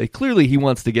 Clearly, he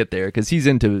wants to get there because he's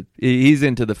into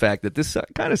the fact that this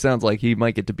kind of sounds like he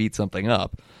might get to beat something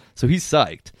up. So he's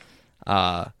psyched,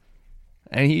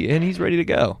 and he's ready to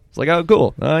go. It's like, oh,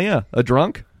 cool, yeah, a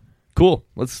drunk, cool.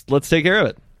 Let's take care of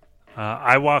it.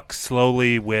 I walk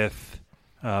slowly with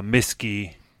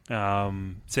Misky,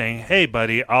 saying, "Hey,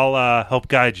 buddy, I'll help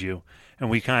guide you."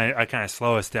 And I kind of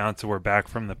slow us down so we're back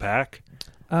from the pack.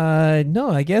 No,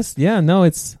 I guess, yeah, no,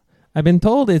 it's I've been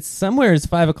told it's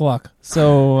 5 o'clock.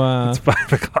 So It's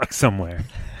 5 o'clock somewhere.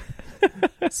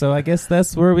 so I guess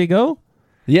that's where we go.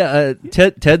 Yeah,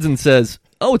 Tedson says,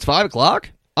 "Oh, it's 5 o'clock?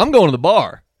 I'm going to the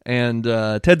bar." And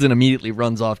Tedson immediately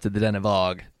runs off to the Den of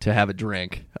Og to have a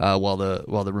drink while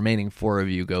the remaining four of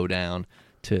you go down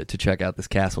to check out this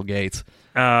castle gates.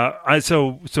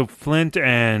 So Flint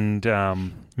and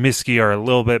Miski are a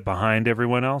little bit behind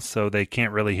everyone else, so they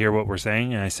can't really hear what we're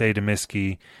saying. And I say to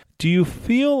Miski, "Do you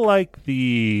feel like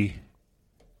the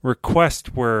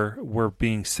request we're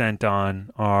being sent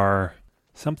on are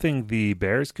something the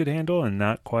bears could handle and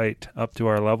not quite up to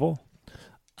our level?"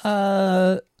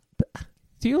 To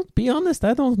be honest,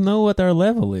 I don't know what our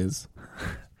level is.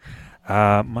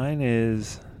 Mine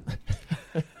is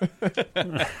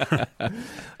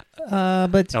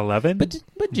But 11. But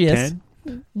yes,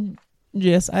 10?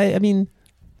 yes. I mean,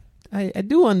 I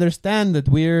do understand that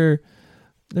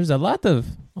there's a lot of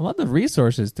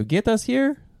resources to get us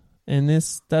here, and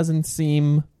this doesn't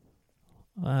seem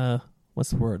what's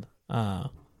the word,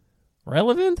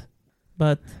 relevant.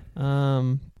 But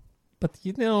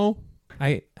you know,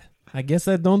 I guess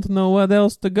I don't know what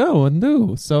else to go and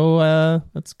do. So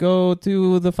let's go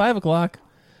to the 5 o'clock,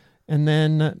 and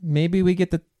then maybe we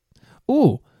get to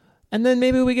poison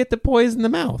the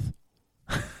mouth.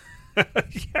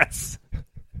 Yes.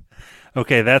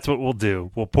 Okay, that's what we'll do.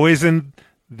 We'll poison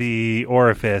the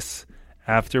orifice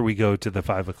after we go to the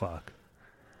 5 o'clock.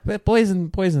 But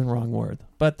poison, wrong word.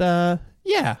 But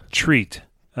yeah. Treat,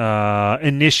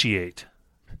 initiate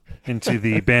into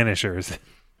the banishers.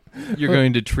 You're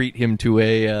going to treat him to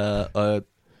an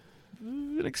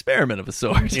experiment of a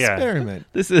sort. Yeah. Experiment.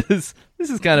 This is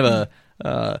kind of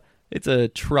it's a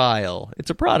trial. It's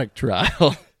a product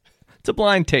trial. It's a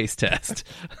blind taste test.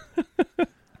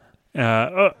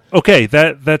 Okay,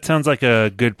 that sounds like a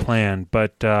good plan,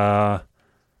 but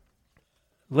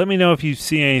let me know if you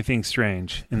see anything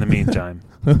strange in the meantime.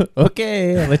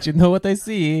 Okay, I'll let you know what I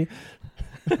see.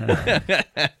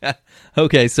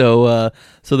 Okay, so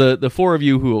the four of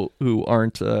you who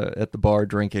aren't at the bar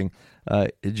drinking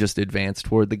just advance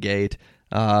toward the gate.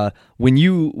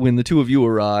 When the two of you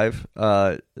arrive,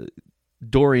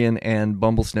 Dorian and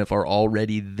Bumblesniff are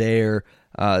already there,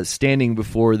 standing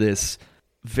before this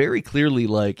very clearly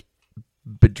like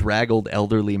bedraggled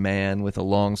elderly man with a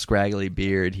long scraggly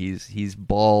beard. He's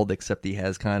bald, except he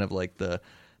has kind of like the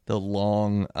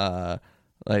long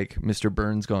like Mr.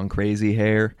 Burns Gone Crazy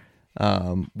hair,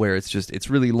 where it's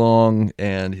really long,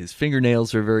 and his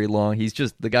fingernails are very long.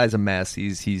 The guy's a mess.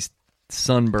 He's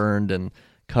sunburned and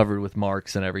covered with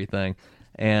marks and everything,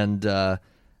 and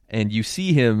you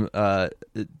see him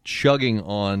chugging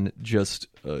on just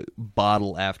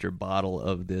bottle after bottle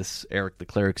of this Eric the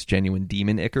Cleric's Genuine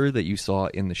Demon Ichor that you saw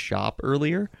in the shop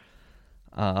earlier.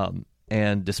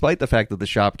 And despite the fact that the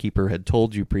shopkeeper had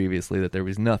told you previously that there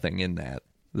was nothing in that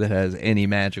has any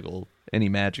magical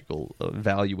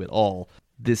value at all,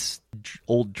 this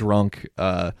old drunk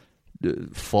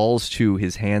falls to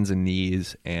his hands and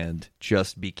knees and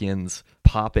just begins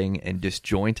popping and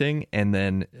disjointing, and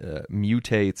then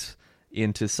mutates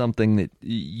into something that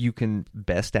you can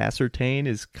best ascertain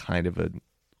is kind of an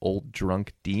old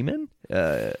drunk demon.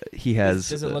 He has.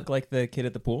 Does it look like the kid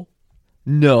at the pool?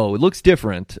 No, it looks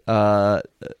different.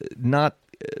 Not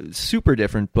super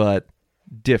different, but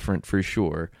different for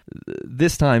sure.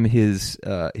 This time his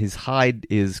hide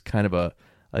is kind of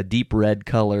a deep red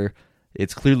color.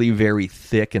 It's clearly very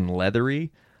thick and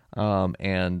leathery,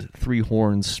 and three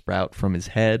horns sprout from his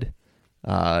head.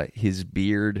 His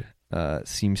beard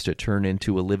seems to turn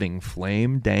into a living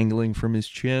flame dangling from his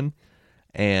chin,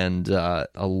 and a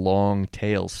long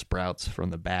tail sprouts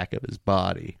from the back of his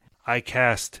body. I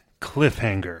cast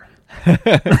Cliffhanger.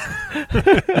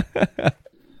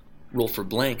 Roll for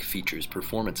Blank features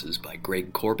performances by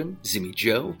Greg Corbin, Zimmy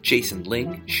Joe, Jason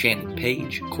Ling, Shannon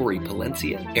Page, Corey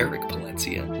Palencia, Eric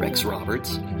Palencia, Rex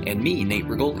Roberts, and me, Nate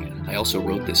Regolia. I also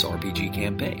wrote this RPG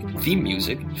campaign. Theme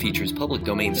music features public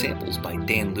domain samples by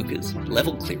Dan Lucas,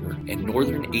 Level Clearer, and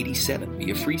Northern 87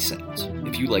 via Free Sounds.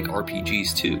 If you like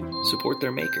RPGs too, support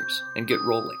their makers and get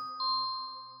rolling.